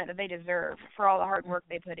acknowledgement that they deserve for all the hard work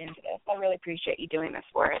they put into this. I really appreciate you doing this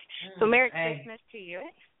for us. So Merry Christmas to you,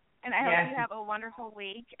 and I hope you have a wonderful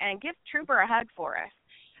week, and give Trooper a hug for us.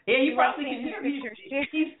 Yeah, you probably can hear him.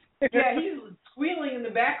 He's squealing in the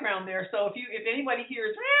background there, so if anybody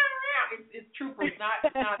hears, it's Trooper, it's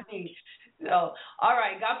not me. So, all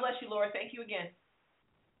right. God bless you, Laura. Thank you again.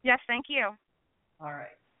 Yes, thank you. All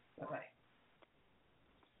right. Bye-bye.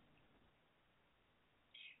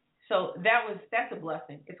 So that's a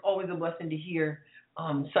blessing. It's always a blessing to hear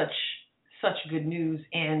such good news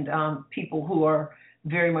and people who are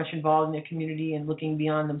very much involved in their community and looking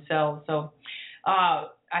beyond themselves. So I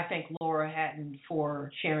thank Laura Hatton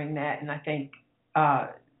for sharing that, and I thank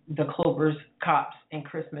the Clovers, Cops, and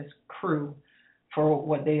Christmas crew for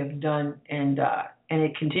what they have done, and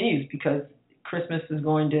it continues because Christmas is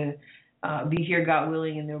going to be here, God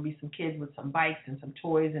willing, and there will be some kids with some bikes and some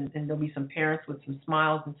toys, and there'll be some parents with some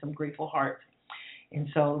smiles and some grateful hearts. And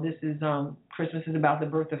so this is Christmas is about the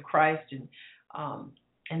birth of Christ,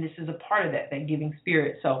 and this is a part of that giving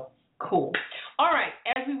spirit. So cool. All right,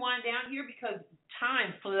 as we wind down here, because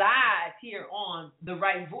time flies here on The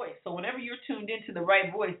Right Voice. So whenever you're tuned into The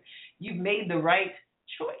Right Voice, you've made the right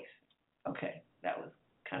choice. Okay. That was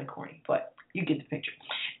kind of corny, but you get the picture.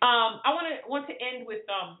 I want to end with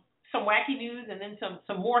some wacky news and then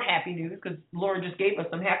some more happy news because Laura just gave us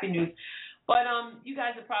some happy news. But you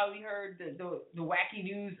guys have probably heard the wacky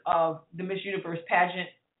news of the Miss Universe pageant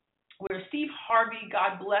where Steve Harvey,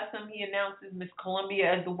 God bless him, he announces Miss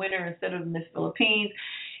Columbia as the winner instead of Miss Philippines.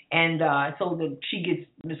 And so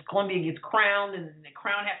Miss Columbia gets crowned, and the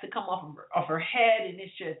crown has to come off her head, and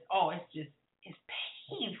it's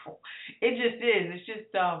painful. It just is. It's just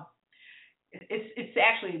it's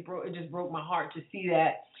actually it just broke my heart to see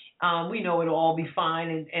that. We know it'll all be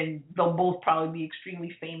fine, and they'll both probably be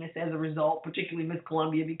extremely famous as a result, particularly Miss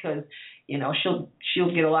Columbia, because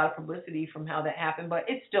she'll get a lot of publicity from how that happened. But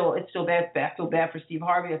it's still bad. I feel bad for Steve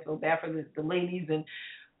Harvey. I feel bad for the ladies, and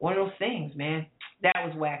one of those things, man. That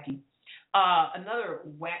was wacky. Another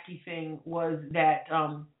wacky thing was that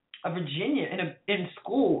a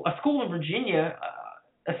school in Virginia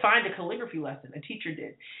assigned a calligraphy lesson. A teacher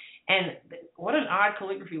did. And what an odd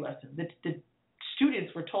calligraphy lesson. The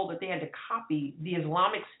students were told that they had to copy the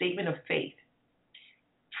Islamic Statement of Faith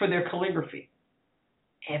for their calligraphy.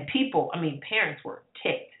 And parents were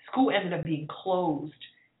ticked. School ended up being closed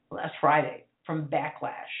last Friday from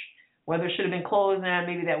backlash. Whether it should have been closed,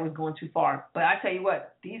 maybe that was going too far. But I tell you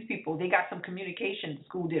what, these people, they got some communication the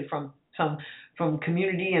school did from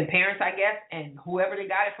community and parents, I guess, and whoever they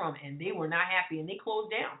got it from, and they were not happy, and they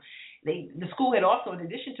closed down. The school had also, in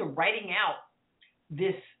addition to writing out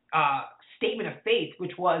this statement of faith,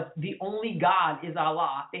 which was the only God is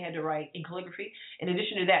Allah, they had to write in calligraphy. In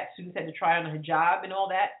addition to that, students had to try on a hijab and all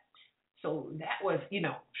that. So that was,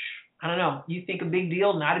 I don't know. You think a big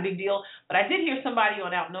deal, not a big deal. But I did hear somebody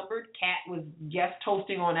on Outnumbered. Kat was guest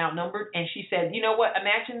hosting on Outnumbered, and she said, you know what,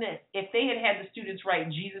 imagine this. If they had the students write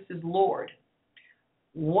Jesus is Lord,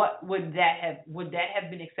 what would that have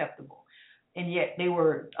been acceptable? And yet they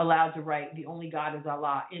were allowed to write the only God is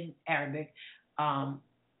Allah in Arabic.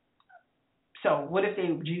 So what if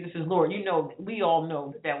Jesus is Lord? We all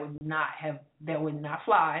know that would not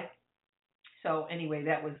fly. So anyway,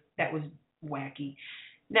 that was wacky.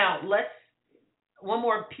 Now one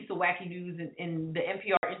more piece of wacky news. In the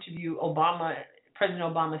NPR interview, President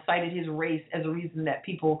Obama cited his race as a reason that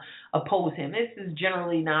people oppose him. This is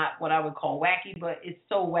generally not what I would call wacky, but it's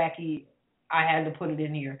so wacky I had to put it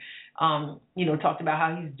in here. Talked about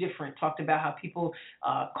how he's different, talked about how people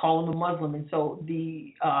call him a Muslim. And so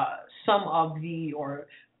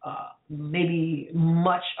maybe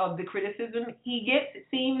much of the criticism he gets, it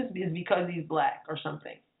seems, is because he's black or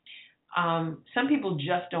something. Some people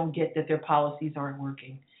just don't get that their policies aren't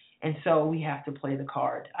working. And so we have to play the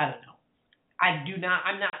card. I don't know.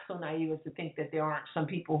 I'm not so naive as to think that there aren't some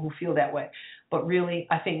people who feel that way. But really,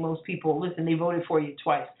 I think most people, listen, they voted for you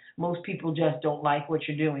twice. Most people just don't like what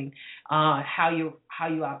you're doing, how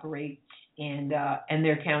you operate, and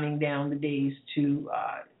they're counting down the days to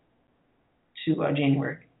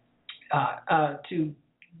January, to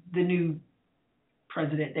the new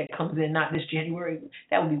president that comes in, not this January.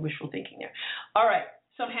 That would be wishful thinking there. All right,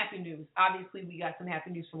 some happy news. Obviously, we got some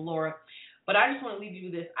happy news from Laura, but I just want to leave you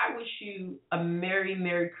with this. I wish you a Merry,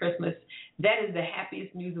 Merry Christmas. That is the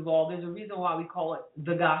happiest news of all. There's a reason why we call it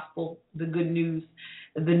the gospel, the good news.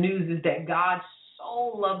 The news is that God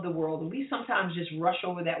so loved the world, and we sometimes just rush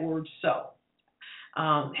over that word so.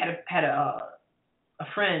 Had a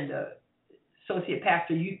friend, associate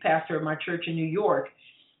pastor, youth pastor at my church in New York,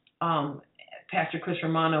 Pastor Chris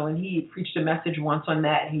Romano, and he preached a message once on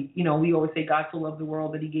that. We always say God so loved the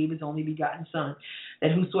world that he gave his only begotten son,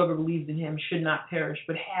 that whosoever believes in him should not perish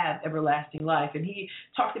but have everlasting life. And he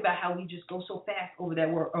talked about how we just go so fast over that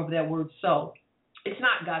word so. It's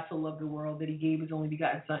not God so loved the world that he gave his only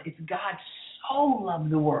begotten son. It's God so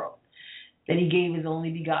loved the world that he gave his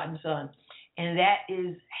only begotten son. And that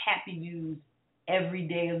is happy news every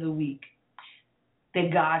day of the week,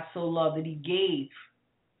 that God so loved that he gave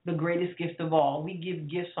the greatest gift of all. We give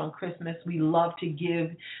gifts on Christmas. We love to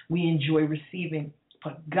give. We enjoy receiving.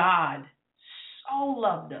 But God so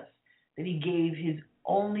loved us that he gave his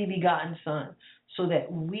only begotten son so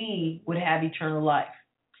that we would have eternal life.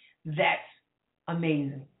 That's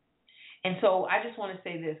amazing. And so I just want to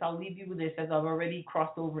say this. I'll leave you with this, as I've already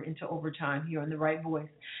crossed over into overtime here on The Right Voice.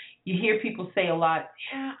 You hear people say a lot,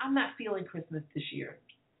 I'm not feeling Christmas this year.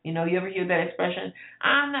 You ever hear that expression?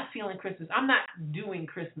 I'm not feeling Christmas. I'm not doing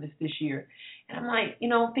Christmas this year. And I'm like,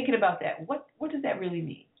 thinking about that. What does that really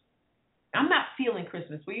mean? I'm not feeling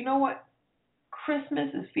Christmas. Well, you know what? Christmas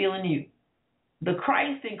is feeling you. The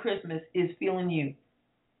Christ in Christmas is feeling you.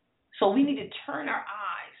 So we need to turn our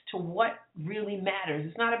eyes to what really matters.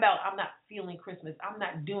 It's not about I'm not feeling Christmas. I'm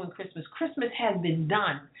not doing Christmas. Christmas has been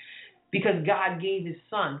done because God gave his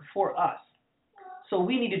son for us. So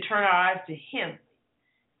we need to turn our eyes to him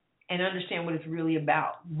and understand what it's really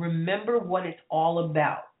about. Remember what it's all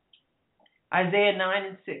about. Isaiah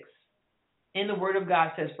 9:6, in the word of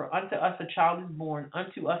God says, for unto us a child is born,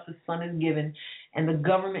 unto us a son is given, and the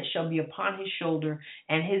government shall be upon his shoulder,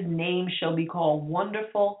 and his name shall be called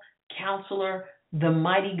Wonderful, Counselor, the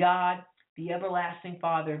Mighty God, the Everlasting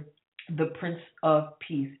Father, the Prince of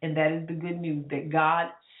Peace. And that is the good news, that God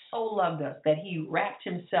so loved us that he wrapped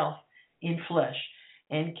himself in flesh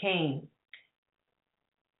and came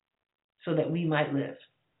so that we might live.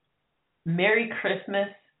 Merry Christmas,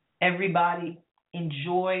 everybody.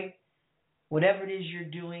 Enjoy whatever it is you're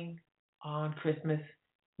doing on Christmas.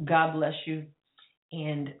 God bless you.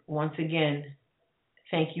 And once again,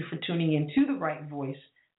 thank you for tuning in to The Right Voice.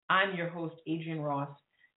 I'm your host, Adrienne Ross.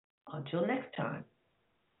 Until next time.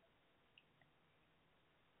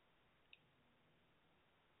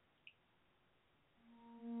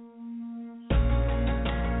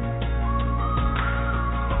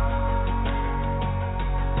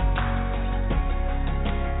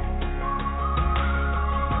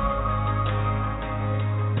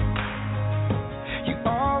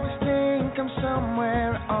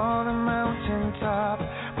 somewhere on a mountaintop,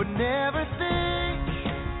 but never think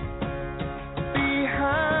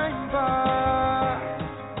behind bars.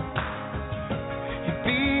 You'd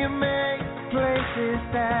be amazed the places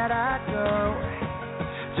that I go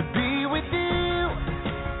to be with you,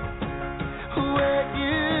 where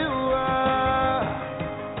you are.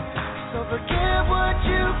 So forget what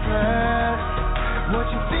you've heard, what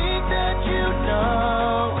you think that you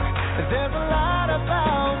know. There's a lot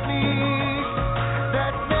about me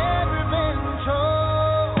that's never been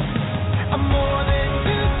told. I'm more than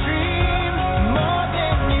you dream, more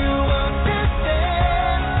than you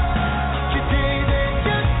understand. Your days and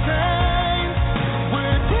your times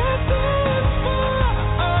were destined for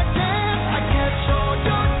our dance. I catch all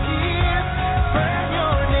your tears, burn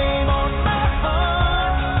your name on my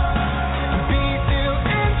heart. Be still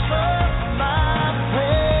and trust my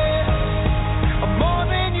plan. I'm more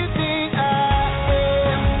than you think I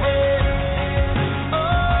am.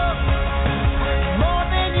 Oh, more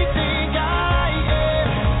than you think I am.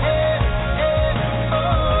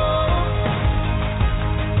 Oh,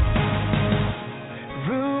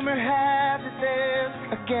 rumor has it there's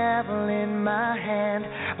a gavel in my hand.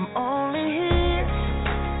 I'm only here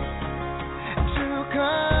to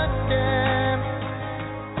condemn.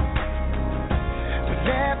 But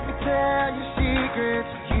let me tell you secret.